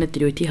ինտերնետ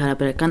տիրույթի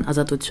հարաբերական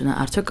ազատությունը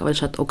արդյոք ավելի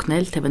շատ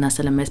օգնել, թե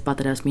վնասել է մեծ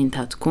պատերազմի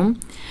ընթացքում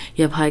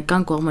եւ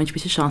հայկական կողմը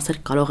ինչպիսի շանսեր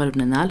կարող էր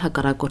ունենալ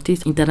հակառակորդի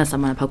ինտերնետ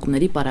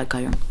սահմանափակումների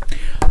պարագայում։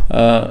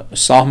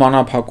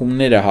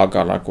 Սահմանափակումները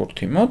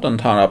հակառակորդի մոտ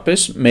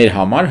ընդհանրապես մեր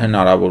համար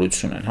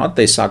հնարավորություն են,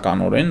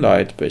 տեսականորեն դա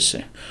այդպես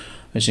է։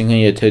 Այսինքն,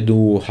 եթե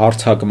դու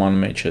հարցակման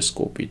մեջ ես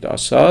կոպիտ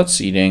ասած,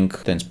 իրենք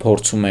տենց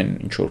փորձում են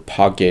ինչ-որ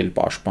փակել,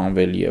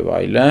 պաշտպանվել եւ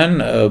այլն,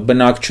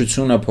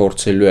 բնակչությունը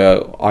փորձելու է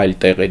այլ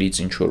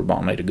տեղերից ինչ-որ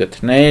բաներ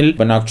գտնել,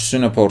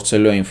 բնակչությունը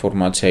փորձելու է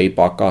ինֆորմացիայի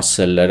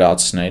պակասը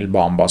լրացնել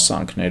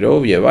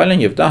բամբասանքներով եւ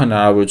այլն, եւ դա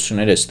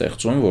հնարավորություններ է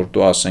ստեղծում, որ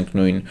դու ասենք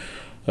նույն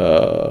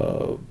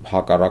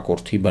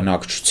հակառակորդի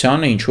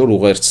բնակչությանը ինչ-որ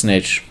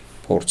ուղերձներ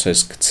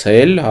փորձես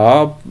գցել,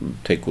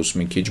 թեկուզ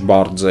մի քիչ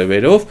բարդ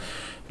ձևերով,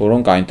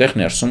 որոնք այնտեղ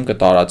ներսում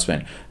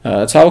կտարածվեն։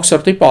 Ցավոք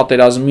սրտի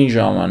պատերազմի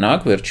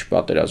ժամանակ, վերջի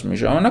պատերազմի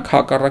ժամանակ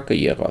հակառակը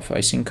եղավ,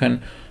 այսինքն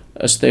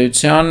ըստ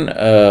էության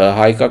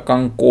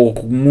հայկական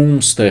կողմում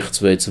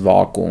ստեղծվեց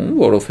վակուում,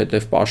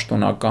 որովհետև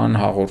պաշտոնական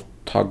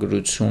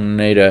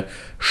հաղորդագրությունները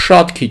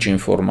շատ քիչ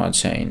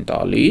ինֆորմացիա են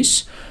տալիս,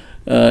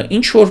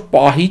 ինչ որ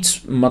պահից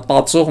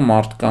մտածող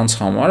մարդկանց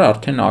համար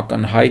արդեն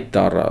ակնհայտ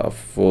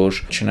դառավ, որ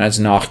չնայած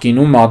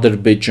նախկինում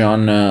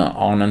Ադրբեջանը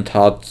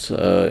անընդհատ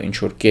ինչ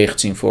որ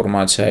կեղծ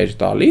ինֆորմացիա էր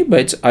տալի,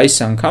 բայց այս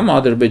անգամ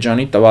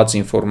Ադրբեջանի տված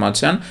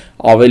ինֆորմացիան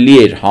ավելի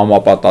էր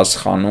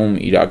համապատասխանում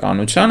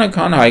իրականությանը,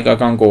 քան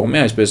հայկական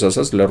կողմի, այսպես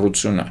ասած,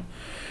 լռությունը,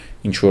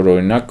 ինչ որ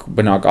օրինակ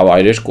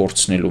բնակավայրեր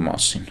կորցնելու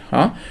մասին,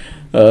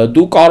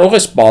 Դու կարող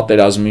ես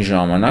պատերազմի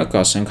ժամանակ,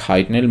 ասենք,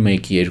 հայտնել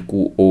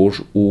 1-2 օր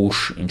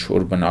ուշ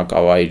ինչ-որ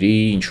բնակավայրի,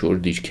 ինչ-որ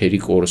դիրքերի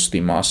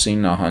կորստի մասին,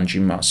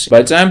 նահանջի մասին։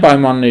 Բայց այն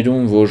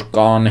պայմաններում, որ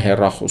կան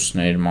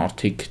հեռախոսներ,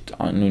 մարդիկ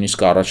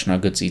նույնիսկ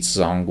առաջնագծից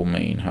զանգում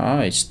էին,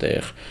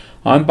 այստեղ,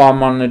 այն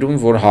պայմաններում,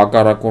 որ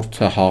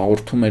հակառակորդը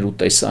հաղորդում էր ու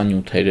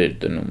տեսանյութեր էր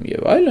դնում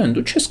եւ այլն,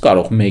 դու չես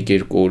կարող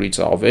 1-2 օրից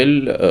ավել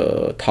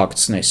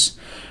թաքցնես։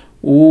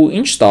 Ու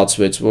ինչ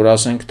ստացվեց, որ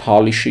ասենք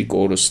Թալիշի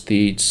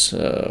կորստից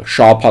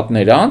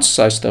շաբաթներ անց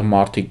այստեղ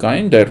մարդիկ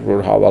կային, դեռ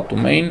որ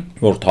հավատում էին,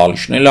 որ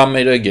Թալիշն էլ է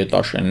մերը,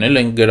 Գետաշենն էլ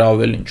են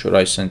գրավել, ինչ որ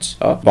այսպես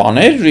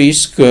բաներ,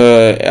 իսկ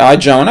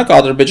այդ ժամանակ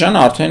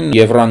Ադրբեջանը արդեն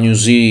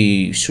Евроньюզի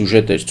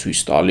սյուժետ էր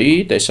ցույց տալի,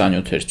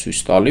 տեսանյութ էր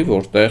ցույց տալի,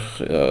 որտեղ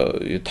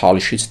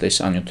Թալիշից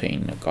տեսանյութ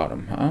էին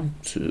նկարում,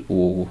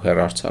 ու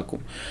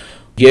հեռարձակում։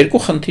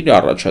 Երկու խնդիր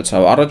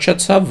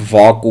առաջացավ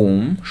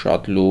վակուում,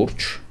 շատ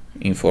լուրջ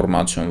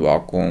ինֆորմացիոն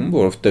վակուում,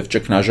 որովհետև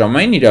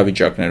ճգնաժամային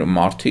իրավիճակներում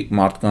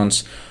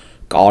մարդկանց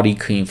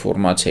կարիքը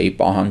ինֆորմացիայի,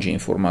 պահանջը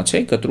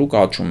ինֆորմացիայի կտրուկ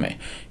աճում է։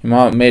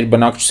 Հիմա մեր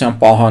բնակչության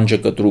պահանջը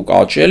կտրուկ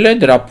աճել է,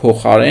 դրա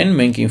փոխարեն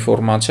մենք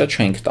ինֆորմացիա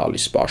չենք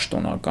տալիս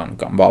պաշտոնական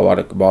կամ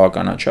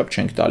բավականաչափ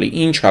չենք տալի։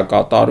 Ինչ է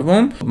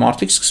կատարվում,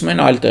 մարդիկ սկսում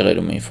են այլ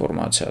տեղերում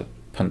ինֆորմացիա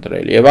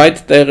փնտրել։ Եվ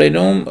այդ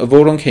տեղերում,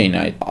 որոնք էին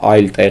այդ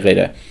այլ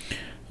տեղերը,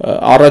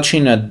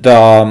 առաջինը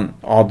դա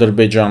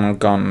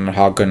ադրբեջանական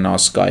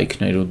հագնաս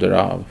կայքներ ու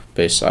դրա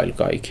պես այլ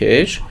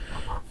կայքեր,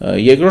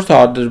 երկրորդը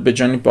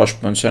Ադրբեջանի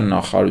պաշտպանության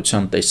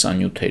նախարարության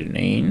տեսանյութերն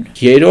էին,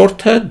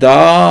 երրորդը դա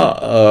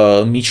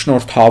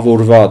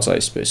միջնորդավորված,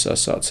 այսպես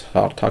ասած,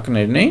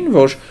 հարթակներն էին,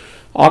 որ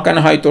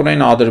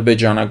ակնհայտորեն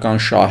ադրբեջանական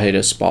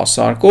շահերը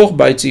սպասարկող,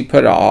 բայց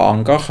իբր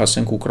անկախ,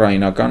 ասենք,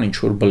 ուկրաինական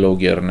ինչ-որ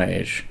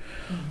բլոգերներ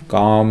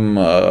կամ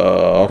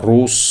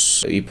ռուս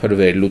իբր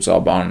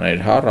վերլուծաբաններ,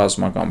 հա,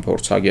 ռազմական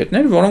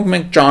փորձագետներ,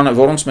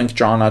 որոնց մենք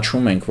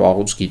ճանաչում ենք,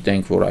 վաղուց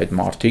գիտենք, որ այդ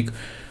մարդիկ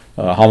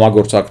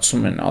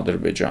համագործակցում են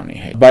Ադրբեջանի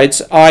հետ։ Բայց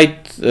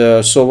այդ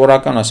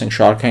սովորական, ասենք,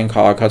 շարքային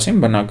քաղաքացին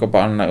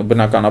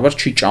բնականաբար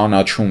չի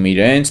ճանաչում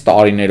իրենց,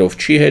 տարիներով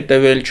չի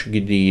հետևել,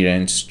 չգիտի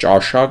իրենց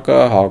ճաշակը,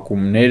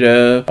 հակումները,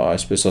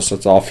 այսպես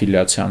ասած,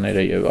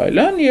 աֆիլիացիաները եւ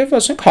այլն, եւ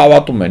ասենք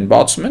հավատում են,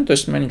 բացում են,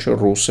 տեսնում են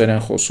ինչ-որ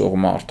ռուսերեն խոսող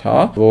մարդ, հա,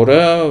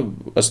 որը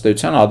ըստ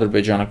էության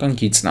ադրբեջանական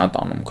գիծն է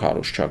տանում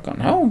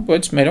քարոզչական, հա,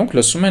 բայց մերոնք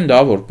լսում են դա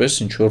որպես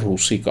ինչ-որ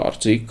ռուսի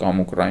կարծիք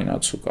կամ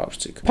ուկրաինացու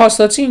կարծիք։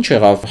 Փաստացի ինչ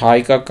եղավ,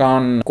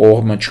 հայկական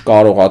կողմը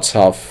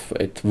չկարողացավ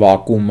այդ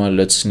վակուումը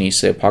լցնի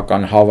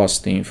սեփական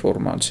հավաստի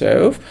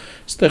ինֆորմացիայով,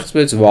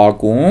 ստեղծվեց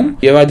վակուում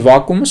եւ այդ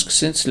վակուումը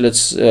սկսեց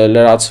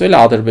լրացվել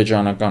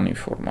ադրբեջանական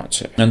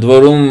ինֆորմացիա։ Ընդ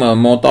որում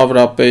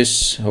մոտավորապես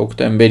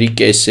հոկտեմբերի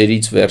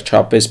կեսերից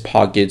վերջապես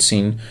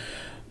փակեցին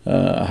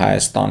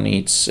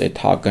Հայաստանից այդ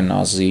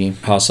հակնազի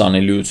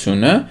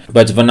հասանելիությունը,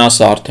 բայց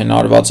վնասը արդեն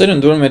արված էր,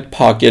 ընդ որում այդ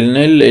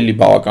փակելն էլի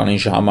բավականին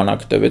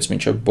ժամանակ տևեց,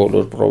 մինչև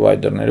բոլոր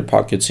պրովայդերները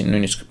փակեցին,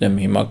 նույնիսկ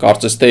դեմ հիմա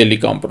կարծես թե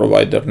էլի կան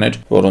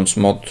պրովայդերներ, որոնց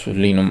մոտ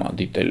լինում է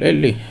դիտել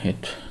էլի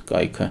այդ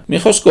կայքը։ Մի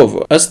խոսքով,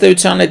 ըստ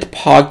էության այդ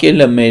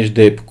փակելը մեր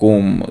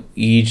դեպքում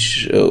իր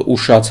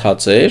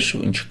ուշացած էր,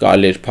 ինչ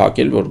կարելի էր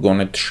փակել, որ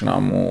գոնե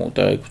թշնամու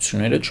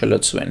տեղեկությունները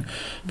չլցվեն։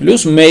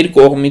 Պլյուս մեր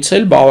կողմից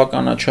էլ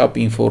բավականաչափ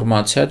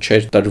ինֆորմացիա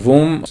չէր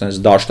տրվում,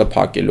 ասես դաշտը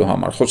փակելու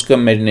համար։ Խոսքը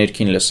մեր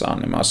ներքին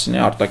լսարանի մասին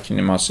է,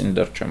 արտաքինի մասին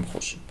դեռ չեմ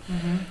խոսում։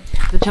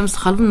 Դե չեմ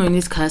սխալվում,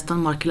 նույնիսկ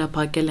Հայաստան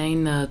մարգելափակել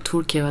էին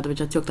Թուրքիա եւ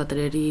ադրբեջանցի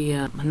օգտատերերի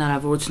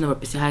հնարավորությունը,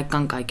 որպեսզի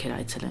հայկական կայքեր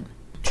այցելեն։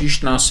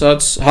 Ճիշտն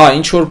ասած, հա,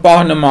 ինչ որ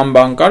պահ նման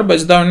բան կար,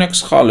 բայց դա օրինակ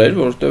սխալ էր,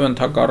 որովհետև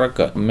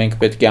ընդհակառակը մենք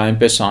պետք է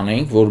այնպես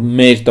անեինք, որ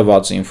մեր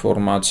տված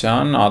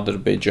ինֆորմացիան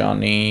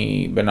Ադրբեջանի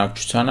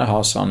բնակչությանը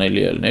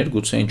հասանելի ելներ,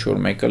 գուցե ինչ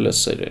որ մեկը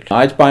լսեր էլ։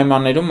 Այդ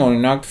պայմաններում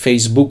օրինակ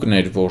Facebook-ն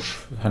էր, որ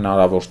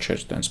հնարավոր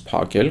չէր տենց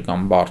փակել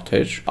կամ բարդ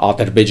էր,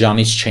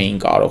 Ադրբեջանից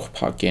չէին կարող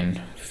փակեն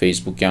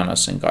Facebook-յան,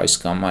 ասենք, այս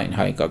կամ այն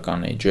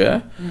հայկական էջը,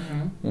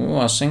 ու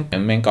ասենք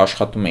մենք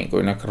աշխատում ենք,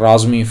 օրինակ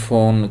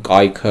Ռազմինֆոն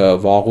կայքը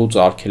վաղուց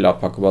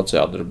արգելափակված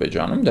է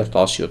Ադրբեջանում դեռ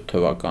 17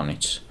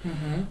 թվականից,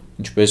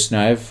 ինչպես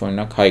նաև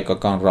օրինակ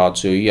հայկական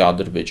ռադիոյի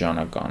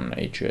ադրբեջանական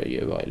էջը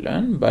եւ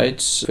այլն,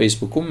 բայց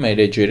Facebook-ում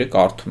մեր էջերը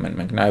կարդում են,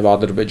 մենք նաև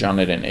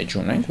ադրբեջաներեն էջ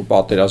ունենք ու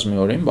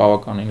պատերազմի օրին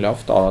բավականին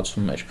լավ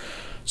տարածվում էր։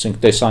 Ասենք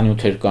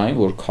տեսանյութեր կային,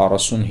 որ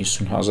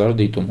 40-50 հազար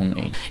դիտում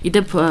ունեին։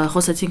 Իդեպ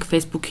խոսեցինք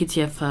Facebook-ից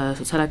եւ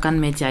սոցիալական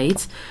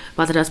մեդիայից,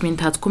 պատերազմի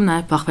ընթացքում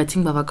նաեւ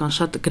բախվեցինք բավական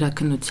շատ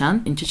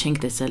գրաքննության, ինչը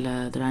չենք տեսել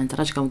դրանից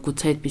առաջ կամ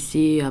գուցե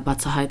այդպիսի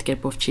բացահայտ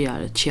կերպով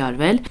չի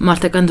արվել։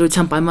 Մարտական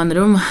դրության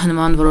պայմաններում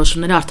նման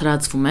որոշումները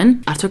արդարացվում են։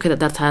 Արդյոք դա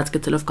դարձած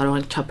գծելով կարող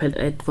է չափել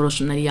այդ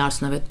որոշումների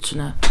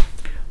արդյունավետությունը։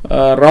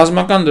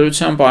 Ռազմական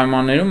դրության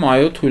պայմաններում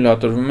այո,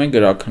 թույլատրվում է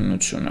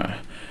գրաքննությունը։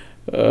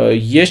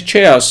 Ես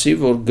չի ասի,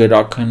 որ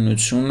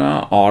գրաքննությունը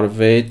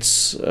արվեց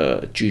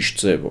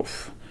ճիշտ ձևով,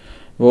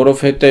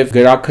 որովհետև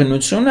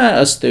գրաքննությունը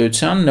ըստ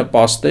էության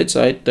նպաստեց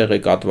այդ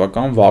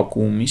տեղեկատվական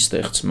վակուումի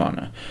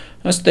ստեղծմանը։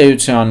 Ըստ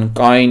էության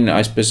կային,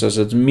 այսպես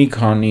ասած, մի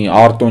քանի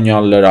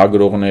արտոնյալ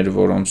լրագրողներ,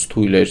 որոնց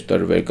թույլ էր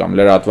տրվել կամ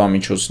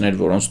լրատվամիջոցներ,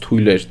 որոնց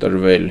թույլ էր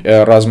տրվել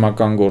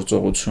ռազմական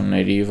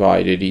գործողությունների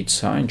վայրերից,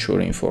 հա, ինչ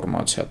որ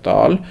ինֆորմացիա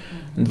տալ,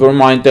 ընդ որում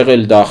այնտեղ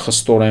էլ դա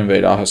խստորեն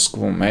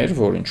վերահսկվում էր,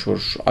 որ ինչ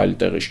որ այլ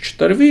տեղից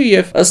չտրվի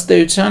եւ ըստ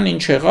էության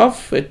ինչ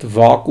եղավ, այդ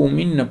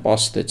վակուումին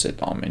նպաստեց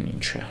այդ ամեն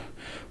ինչը։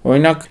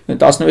 Օրինակ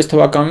 16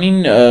 թվականին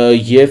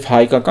եւ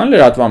հայկական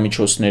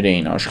լրատվամիջոցներ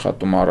էին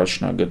աշխատում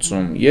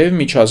առաջնագծում եւ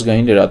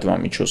միջազգային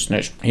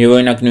լրատվամիջոցներ։ Եվ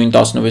օրինակ նույն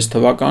 16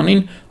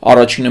 թվականին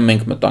առաջինը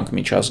մենք մտանք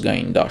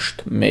միջազգային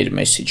դաշտ մեր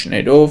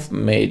մեսիջներով,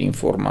 մեր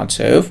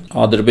ինֆորմացիայով։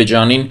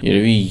 Ադրբեջանին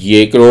երևի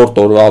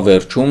երկրորդ օրվա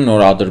վերջում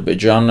նոր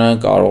Ադրբեջանը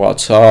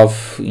կարողացավ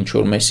ինչ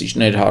որ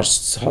մեսիջներ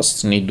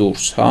հասցնի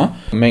դուրս, հա։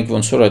 Մենք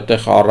ոնց որ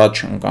այդտեղ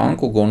առաջ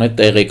ընկանք ու գոնե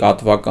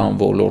տեղեկատվական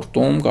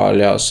ոլորտում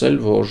կարելի ասել,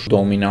 որ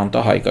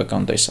դոմինանտը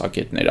հայկական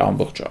տեսակետներ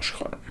ամբողջ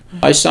աշխարհում։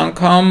 Այս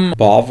անգամ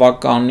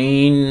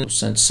բավականին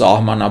ասենց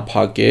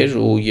սահմանափակ էր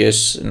ու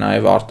ես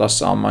նաև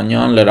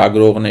արտասահմանյան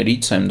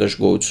լրագրողներից եմ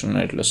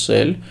դժգոհություններ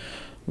լսել,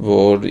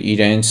 որ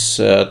իրենց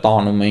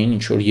տանում էին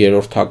ինչ որ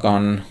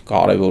երրորդական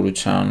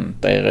կարևորության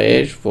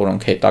տեղեր,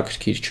 որոնք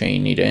հետաքրքիր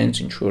չէին իրենց,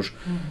 ինչ որ,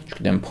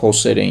 չգիտեմ,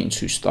 փոսեր էին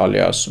ցույց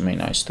տալի, ասում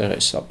էին այստեղ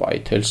էսա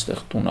պայթել,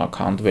 այստեղ տունա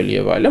քանդվել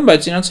եւ այլն,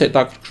 բայց իրենց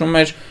հետաքրքրում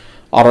էր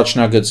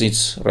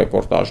առաջնագծից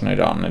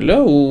ռեպորտաժներ անելը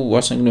ու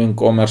ասենք նույն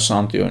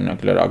կոմերսանտի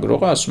օրինակ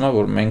լրագրողը ասում է,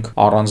 որ մենք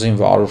առանձին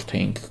վարորդ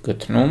էինք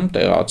գտնում,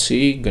 տեղացի,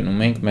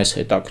 գնում ենք մեզ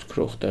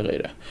հետաքրքրող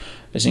տեղերը։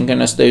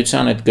 Այսինքն ըստ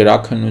էության այդ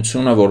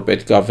գրաքննությունը, որ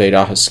պետքա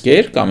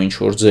վերահսկեր կամ ինչ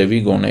որ ձևի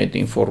գոնե այդ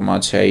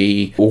ինֆորմացիայի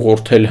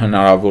ուղղորդել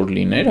հնարավոր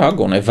լիներ, հա,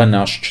 գոնե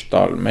վնաս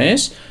չտալ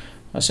մեզ,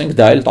 ասենք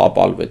դա էլ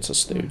տապալվեց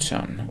ըստ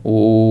էության։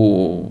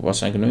 Ու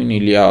ասենք նույն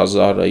Իլիա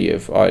Ազարը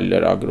եւ այլ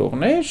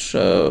լրագրողներ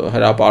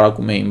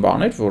հրապարակում էին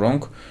բաներ,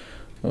 որոնք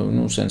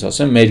նու սենց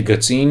ասեմ մեր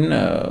գծին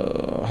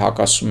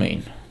հակասում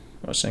էին։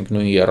 Ասենք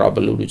նույն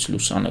եռաբլուրից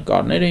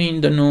լուսանկարներ էին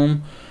դնում,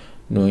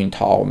 նույն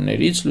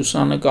թաղումներից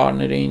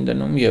լուսանկարներ էին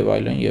դնում եւ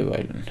այլն եւ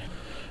այլն։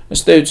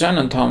 Ըստ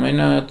էության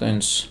ընդամենը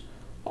տենց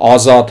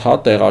ազատ հա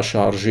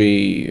տեղաշարժի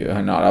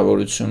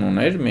հնարավորություն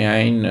ուներ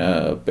միայն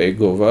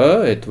Պեգովը,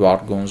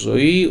 Էդվարդ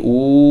Գոնզոյի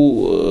ու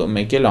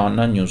մեկ էլ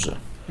Աննա Նյուզը։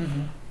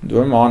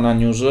 Դուրս Աննա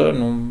Նյուզը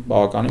նու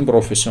բավականին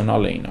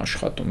պրոֆեսիոնալ էին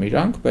աշխատում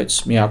իրանք, բայց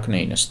միակն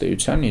էին ըստ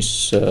էության,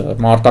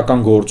 իսկ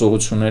մարտական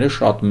գործողությունները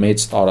շատ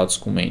մեծ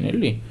տարածքում էին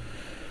էլի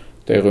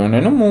տեղի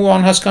ունենում ու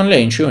անհասկանալի է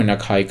ինչի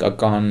օրինակ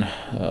հայկական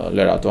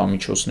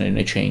լրատվամիջոցներն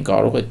չէին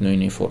կարող այդ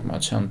նույն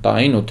ինֆորմացիան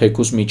տային ու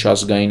թեկուզ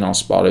միջազգային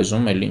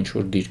ասպարեզում էլ ինչ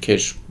որ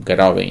դիրքեր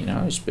գրավ էին, հա,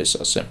 այսպես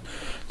ասեմ,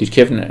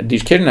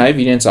 դիրքեր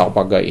նաև իրենց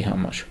ապագայի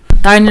համար։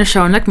 Տարիներ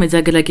շարունակ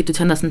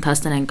մեդիագրագիտության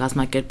դասընթացներ են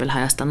կազմակերպել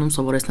Հայաստանում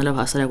սովորեցնելով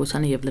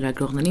հասարակությանը եւ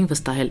լրագրողներին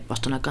վստահել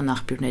պաշտոնական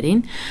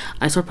աղբյուրներին։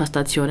 Այսօր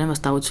փաստացիորեն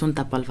վստահություն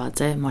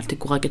տապալված է,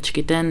 մարդիկ ուղղակի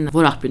չգիտեն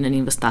որ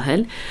աղբյուրներին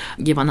վստահել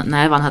եւ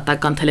նաեւ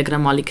անհատական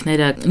Telegram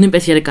ալիքները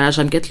նույնպես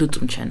երկարաժամկետ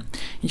լուծում չեն։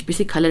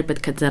 Ինչպիսի քայլեր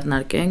պետք է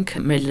ձեռնարկենք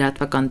մեր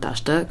լրատվական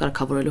դաշտը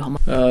կարգավորելու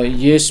համար։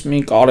 Ես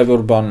մի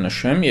կարևոր բան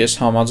նշեմ,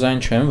 ես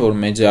համաձայն չեմ, որ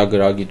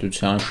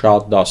մեդիագրագիտության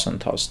շատ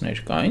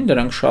դասընթացներ կային,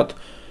 դրանք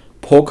շատ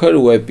փոքր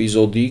ու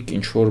էպիզոդիկ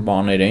ինչ որ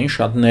բաներ էին,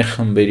 շատ նեղ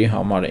խմբերի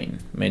համար էին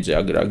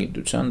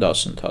մեդիագրագիտության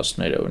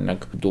դասընթացները,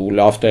 օրինակ դու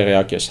լավ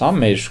տեղյակ ես, հա,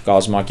 մեր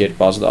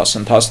կազմակերպած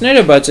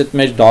դասընթացները, բայց այդ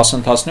մեր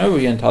դասընթացները,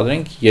 որ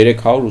ենթադրենք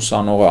 300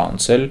 ուսանող է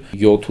անցել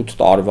 7-8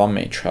 տարվա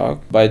մեջ, հա,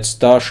 բայց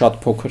դա շատ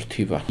փոքր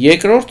թիվ է։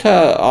 Երկրորդը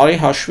արի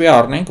հաշվի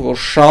առնենք,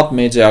 որ շատ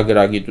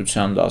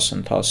մեդիագրագիտության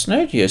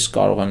դասընթացներ, ես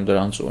կարող եմ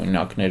դրանց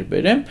օրինակներ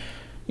բերեմ,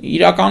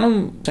 իրականում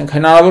ասենք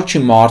հնարավոր չի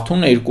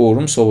մարդուն 2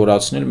 օրում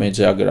սովորացնել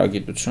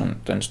մեդիագրագիտություն,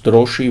 տենց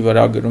դրոշի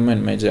վրա գրում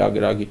են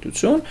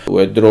մեդիագրագիտություն ու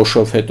այդ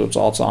դրոշով հետո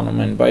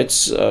ծածանում են, բայց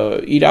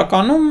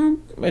իրականում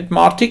այդ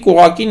մարդիկ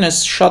ուղղակի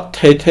շատ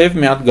թեթև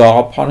մի հատ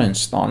գաղափար են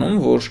ստանում,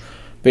 որ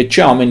պետք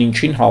չէ ամեն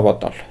ինչին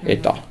հավատալ,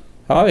 էտա։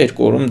 Հա, 2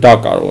 օրում դա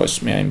կարող ես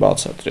միայն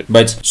բացատրել,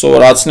 բայց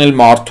սովորացնել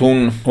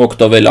մարդուն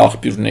օգտվել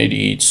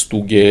աղբյուրներից,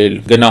 ստուգել,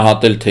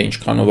 գնահատել թե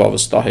ինչքանով է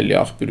վստահելի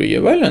աղբյուրը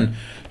եւ այլն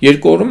 2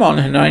 օրում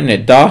անհնարին է,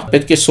 դա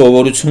պետք է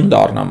սովորություն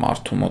դառնա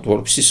մարդու մոտ,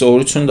 որովհետեւ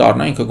սովորություն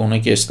դառնա ինքը գոնե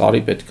կես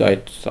տարի պետք է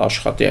այդ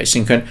աշխատի,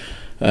 այսինքն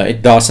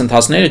այդ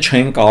դասընթացները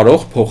չեն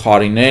կարող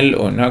փոխարինել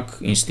օրինակ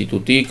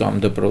ինստիտուտի կամ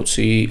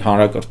դպրոցի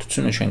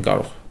հանրակրթությունը չեն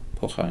կարող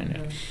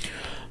փոխարինել։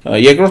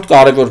 Երկրորդ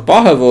կարևոր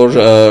պահը, որ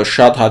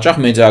շատ հաճախ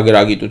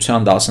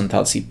մեդիագրագիտության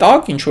դասընթացի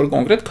տակ ինչ որ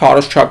կոնկրետ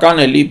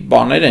քարոզչական էլի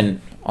բաներ են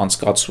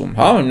անցկացվում,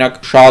 հա, օրինակ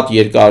շատ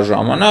երկար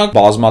ժամանակ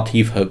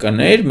բազմաթիվ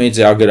ՀԿ-ներ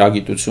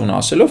մեդիագրագիտություն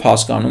ասելով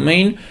հասկանում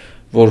էին,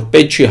 որ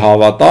պետք չի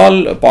հավատալ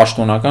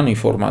պաշտոնական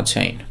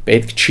ինֆորմացիային,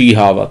 պետք չի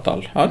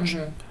հավատալ, հա,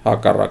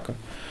 հակառակը։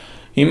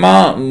 Հիմա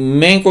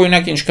մենք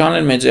օրինակ ինչքան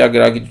էլ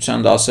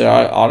մեդիագրագիտության դասեր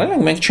արել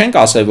ենք, մենք չենք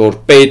ասել, որ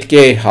պետք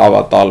է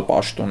հավատալ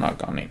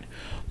պաշտոնականին։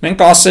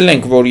 Մենք ասել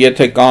ենք, որ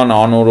եթե կան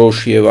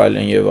անորոշ եւ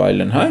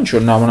այլն, հա, ինչ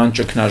որ նամանան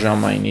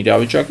ճգնաժամային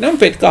իրավիճակներում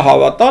պետք է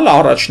հավատալ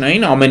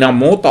առաջնային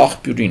ամենամոտ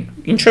աղբյուրին։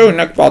 Ինչը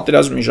օրինակ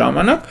պատերազմի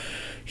ժամանակ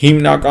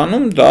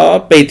հիմնականում դա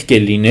պետք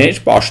է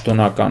լիներ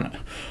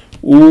պաշտոնականը։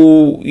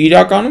 Ու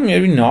իրականում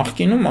երևի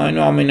նախկինում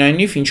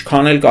այնուամենայնիվ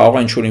ինչքան էլ կարող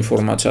է ինչ-որ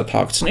ինֆորմացիա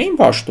թաքցնեին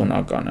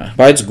պաշտոնականը,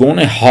 բայց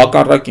գոնե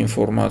հակառակ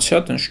ինֆորմացիա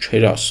տենց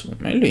չէր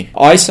ասվում, էլի։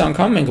 Այս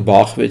անգամ մենք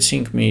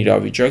բախվեցինք մի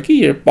իրավիճակի,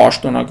 երբ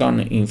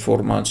պաշտոնական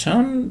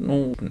ինֆորմացիան,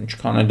 ու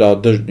ինչքան է դա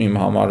իմ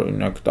համար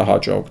օրինակ դա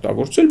հաճախ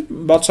օգտագործել,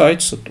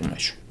 բացահայտ ստում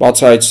էր։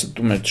 Բացահայտ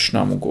ստում էր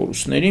թշնամու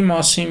կորուստների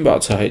մասին,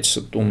 բացահայտ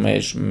ստում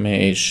էր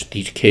մեր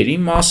դիրքերի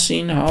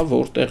մասին, հա,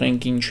 որտեղ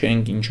ենք,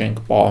 ինչ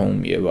ենք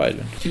պահում եւ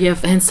այլն։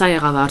 Եվ հենց սա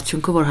եղավ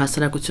արդյունքը, որ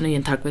հասարակությունը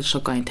ենթարկվեց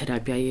շոկային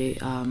թերապիայի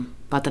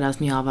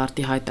պատերազմի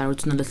ավարտի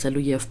հայտարարությունը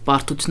լսելու եւ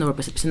պարտությունը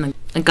որպես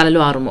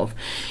ընկալելու առումով։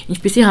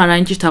 Ինչպիսի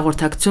հանրային ճիշտ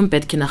հաղորդակցություն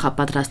պետք է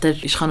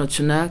նախապատրաստեր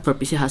իշխանությունը,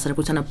 որպեսզի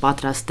հասարակությանը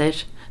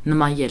պատրաստեր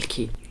նման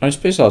ելքի։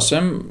 Այսպես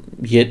ասեմ,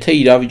 եթե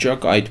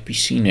իրավիճակը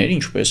այդպիսին էր,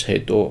 ինչպես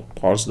հետո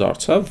բարձ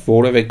դարձավ,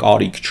 որևէ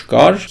կարիք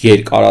չկար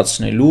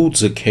երկարացնելու,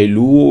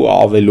 ձգելու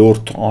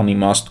ավելորդ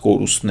անիմաստ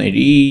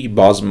կորուստների,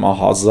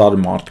 բազմահազար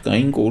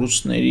մարդկային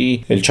կորուստների,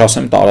 ել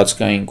չասեմ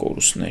տարածքային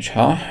կորուստներ,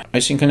 հա։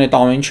 Այսինքն այդ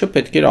ամեն ինչը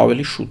պետք էր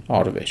ավելի շուտ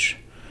արվեր։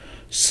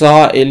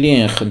 Սա էլի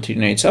են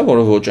խնդիրներից է,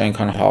 որը ոչ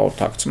այնքան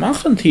հաղորդակցման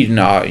խնդիրն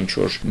է, ինչ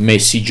որ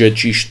մեսիջը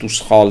ճիշտ ու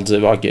սխալ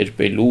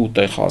ձևակերպելու,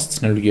 տեղ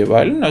հասցնելու եւ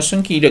այլն,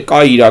 այսինքն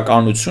կա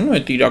իրականություն, ու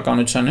այդ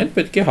իրականության հետ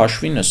պետք է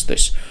հաշվի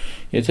նստես։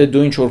 Եթե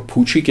դու ինչ որ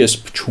փուչիկ ես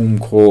փչում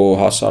քո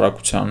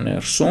հասարակության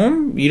ներսում,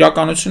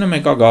 իրականությունը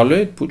մեկա գալու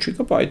է այդ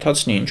փուչիկը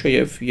պայթացնի, ինչը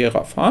եւ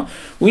եղավ, հա։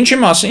 Ու ինչի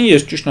մասին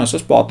ես ճիշտն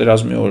ասած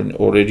պատերազմի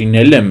օրերին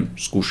էլ եմ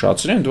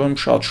զգուշացրել, դու եմ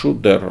շատ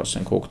շուտ դեռ,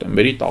 ասենք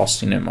հոկտեմբերի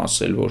 10-ին եմ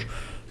ասել, որ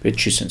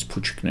պետք չի sense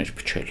փուչիկներ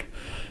փչել։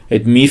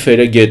 Այդ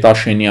միֆերը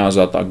գետաշենի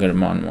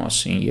ազատագրման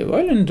մասին եւ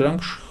այլն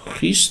դրանք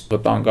խիստ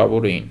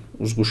վտանգավոր էին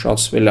ու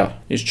զգուշացվել է։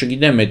 Ես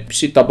չգիտեմ,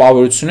 այդպիսի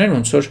տպավորություններ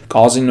ոնց որ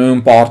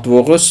կազինոյում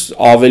պարտվողս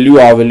ավելի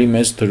ու ավելի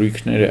մեծ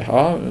դրույքներ է,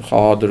 հա,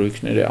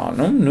 խաղադրույքներ է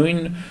անում,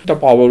 նույն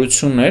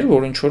տպավորություններ,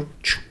 որ ինչ որ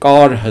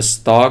չկար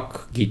հստակ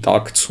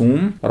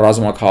գիտակցում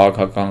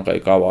ռազմաքաղաքական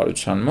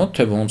ղեկավարության մոտ,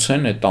 թե ոնց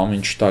են այդ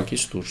ամեն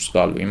չտակից դուրս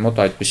գալու։ Իմ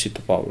մոտ այդպիսի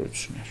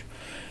տպավորություններ։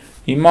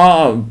 Հիմա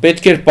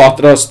պետք էր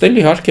պատրաստել,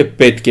 իհարկե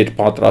պետք էր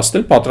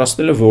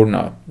պատրաստելը որն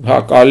է։ Հա,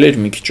 կարելի էր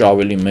մի քիչ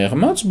ավելի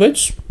մեղմած,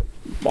 բայց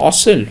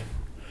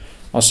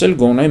ասել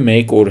գոնե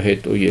 1 օր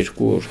հետո,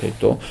 2 օր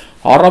հետո,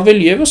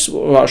 առավել եւս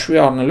հաշվի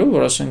առնելով,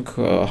 որ ասենք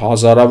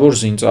հազարավոր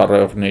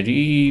զինծառայողների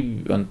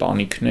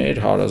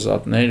ընտանիքներ,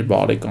 հարազատներ,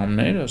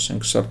 բարեկամներ,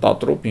 ասենք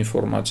սրտատրոփ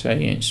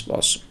ինֆորմացիայի են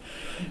սպասում։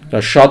 Դա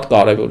շատ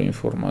կարևոր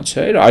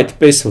ինֆորմացիա էր,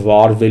 այդպես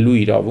վարվելու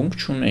իրավունք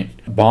չունեն։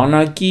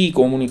 Բանակի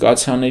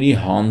կոմունիկացիաների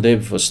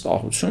հանդեպ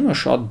վստահությունը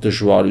շատ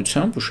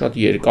դժվարությամբ ու շատ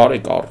երկար է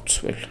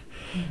կառուցվել։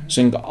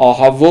 Ասենք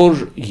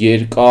ահավոր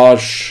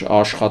երկար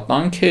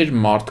աշխատանք էր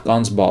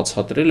մարդկանց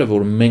բացատրելը,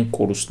 որ մենք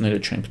կորուստները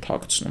չենք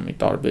թաքցնում՝ ի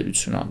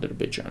տարբերություն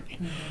Ադրբեջանի։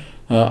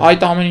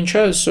 Այդ ամեն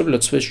ինչը այսօր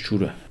լցվեց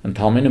ջուրը,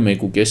 ընդամենը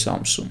 1.5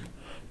 ամսում։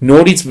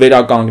 Նորից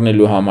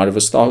վերականգնելու համար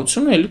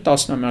վստահությունը էլի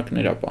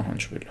տասնամյակներ է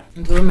պահանջվել։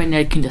 Որում է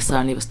ներքին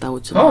լսարանի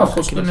վստահությունը։ Հա,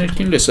 խոսքը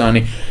ներքին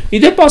լսարանի։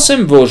 Իդեպ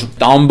ասեմ, որ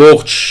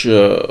ամբողջ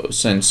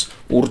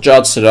sense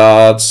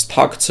ուռճացրած,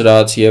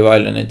 թաքցրած եւ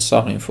այլն այդ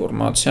սաղ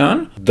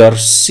ինֆորմացիան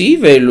դրսի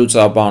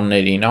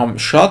վերլուծաբաններին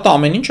շատ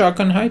ամեն ինչ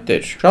ակնհայտ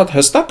էր։ Շատ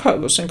հստակ,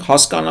 ասենք,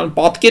 հասկանալ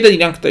պատկերը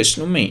իրանք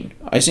տեսնում էին։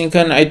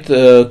 Այսինքն այդ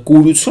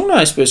կուրությունը,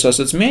 այսպես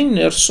ասած, միայն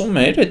ներսում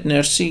էր, այդ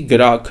ներսի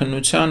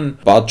գրաքննության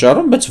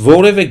պատճառով, բայց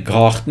որևէ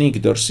գաղտնիք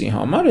դրսի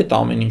համար այդ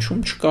ամեն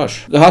ինչում չկար։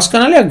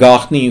 Հասկանալի է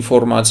գաղտնի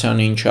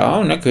ինֆորմացիան ինչ է,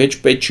 օրինակ ոչ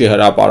պետք չի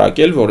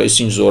հրապարակել, որ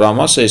այսին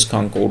զորամասը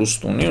այսքան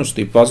կորուստ ունի ու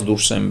ստիպված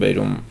դուրս են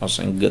բերում,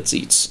 ասենք,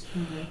 գծից։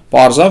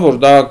 Պարզա, որ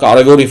դա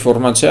կարևոր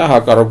ինֆորմացիա է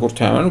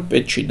հակառակորդի համար ու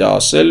պետք չի դա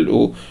ասել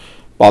ու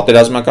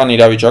պատերազմական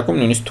իրավիճակում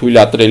նույնիսկ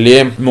թույլատրելի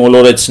է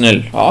մոլորեցնել,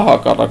 հա,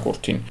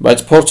 հակառակորդին,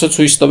 բայց փորձը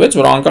ցույց տվեց,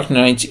 որ անկախ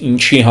նրանից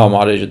ինչի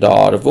համար էր դա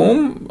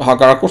արվում,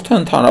 հակառակորդը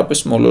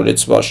ընդհանրապես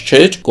մոլորեցված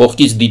չէր,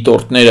 կողքից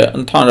դիտորդները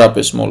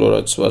ընդհանրապես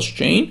մոլորեցված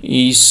չէին,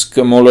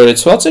 իսկ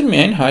մոլորեցված էր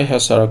միայն հայ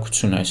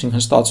հասարակությունը,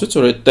 այսինքն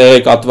ստացվեց, որ այդ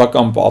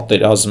տեղեկատվական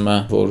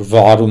պատերազմը, որ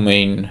վարում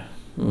էին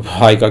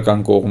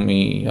հայկական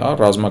կողմի, հա,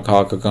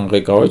 ռազմաքաղաքական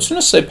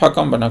ղեկավարությունը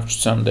սեփական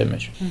բնակչության դեմ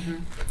էր։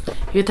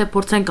 Եթե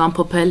փորձենք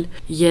ամփոփել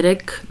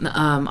 3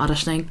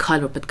 առաջնային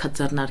քայլ, որ պետք է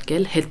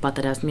ձեռնարկել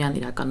հետպատերազմյան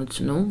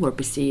իրականությունում,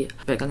 որպեսզի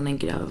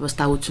վերականգնենք իր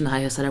վստահությունը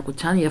հայ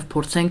հասարակության եւ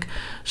փորձենք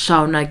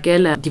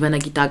շարունակել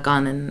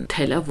դիվանագիտական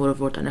թելը, որը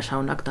որտեղ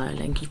շարունակ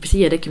տարել ենք,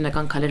 ինչպեսի 3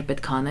 հիմնական քայլեր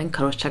պետք է անենք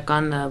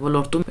քարոզչական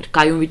ոլորտում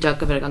կայուն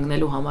վիճակը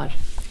վերականգնելու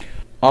համար։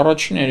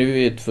 Առաջին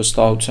երևի այդ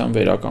վստահության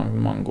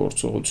վերականգնման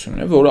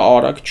գործողությունն է, որը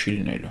արագ չի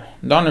լինելու։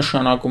 Դա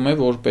նշանակում է,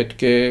 որ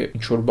պետք է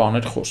ինչ-որ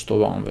բաներ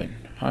խոստովանվեն,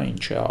 հա,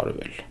 ինչ է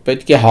արվել։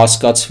 Պետք է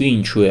հասկացվի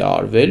ինչու է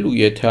արվել ու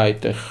եթե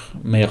այդտեղ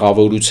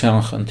մեղավորության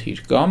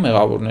խնդիր կա,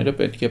 մեղավորները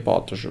պետք է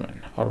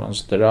պատժվեն։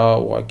 Առանց դրա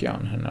ուղղակի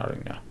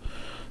անհնարին է։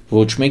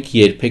 Ոչ մեկ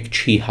երբեք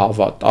չի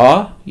հավատա,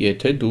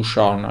 եթե դու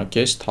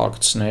շարունակես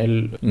թաքցնել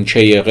ինչ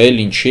է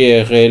եղել, ինչի է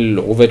եղել,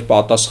 ով էր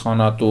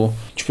պատասխանատու։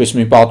 Ինչպես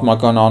մի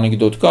պատմական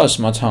անեկդոտ կա,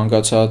 ասած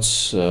հանգացած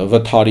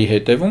վթարի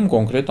հետևում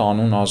կոնկրետ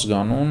անուն,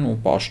 ազգանուն ու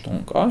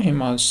պաշտոն կա։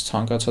 Հիմա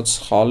ցանկացած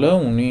սխալը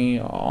ունի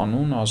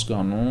անուն,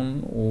 ազգանուն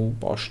ու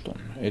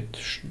պաշտոն։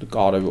 Այդ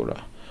կարևոր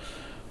է։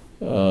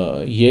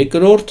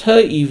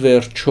 Երկրորդը ի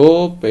վերջո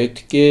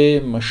պետք է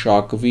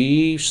մշակվի,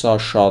 սա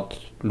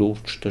շատ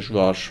լուրջ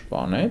դժվար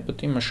բան է,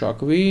 պետք է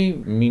մշակվի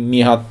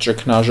մի հատ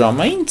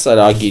ճգնաժամային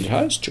ծրագիր,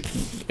 հա,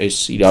 այս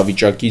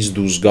իրավիճակից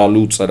դուրս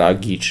գալու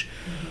ծրագիր։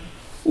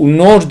 Ու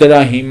նոր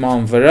դրա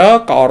հիման վրա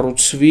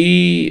կառուցվի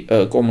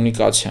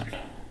կոմունիկացիան։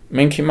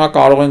 Մենք հիմա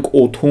կարող ենք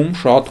օդում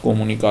շատ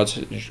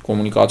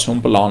կոմունիկացիոն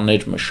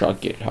պլաններ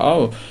մշակել, հա,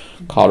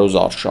 քարոզ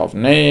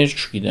արշավներ,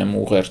 չգիտեմ,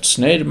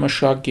 ուղերձներ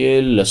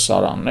մշակել,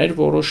 լսարաններ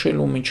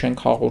որոշել ու ինչ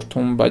ենք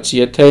հաղորդում, բայց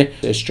եթե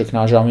այս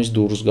ճգնաժամից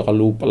դուրս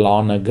գալու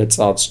պլանը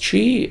գծած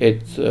չի,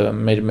 այդ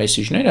մեր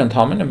մեսիջները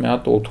ընդհանրապես մի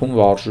հատ օդում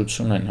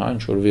վարժություն են, հա,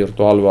 ինչ որ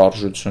վիրտուալ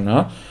վարժություն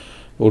է,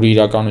 որը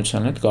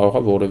իրականության հետ կարող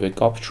է որևէ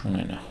կապ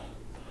չունենա։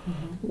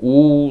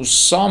 Ու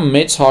սա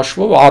մեծ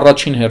հաշվով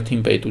առաջին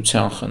հերթին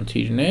պետության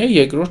խնդիրն է,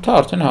 երկրորդը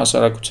արդեն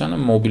հասարակությանը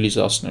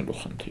մոբիլիզացնելու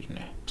խնդիրն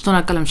է։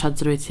 Շնորհակալ եմ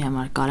շատ զրույցի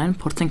համար, Կարեն,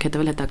 փորձենք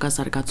հետևել հետագա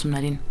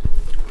զարգացումներին։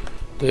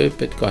 Դե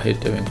պետք է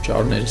հետևենք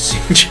ճարներս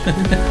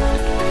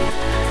ինչ։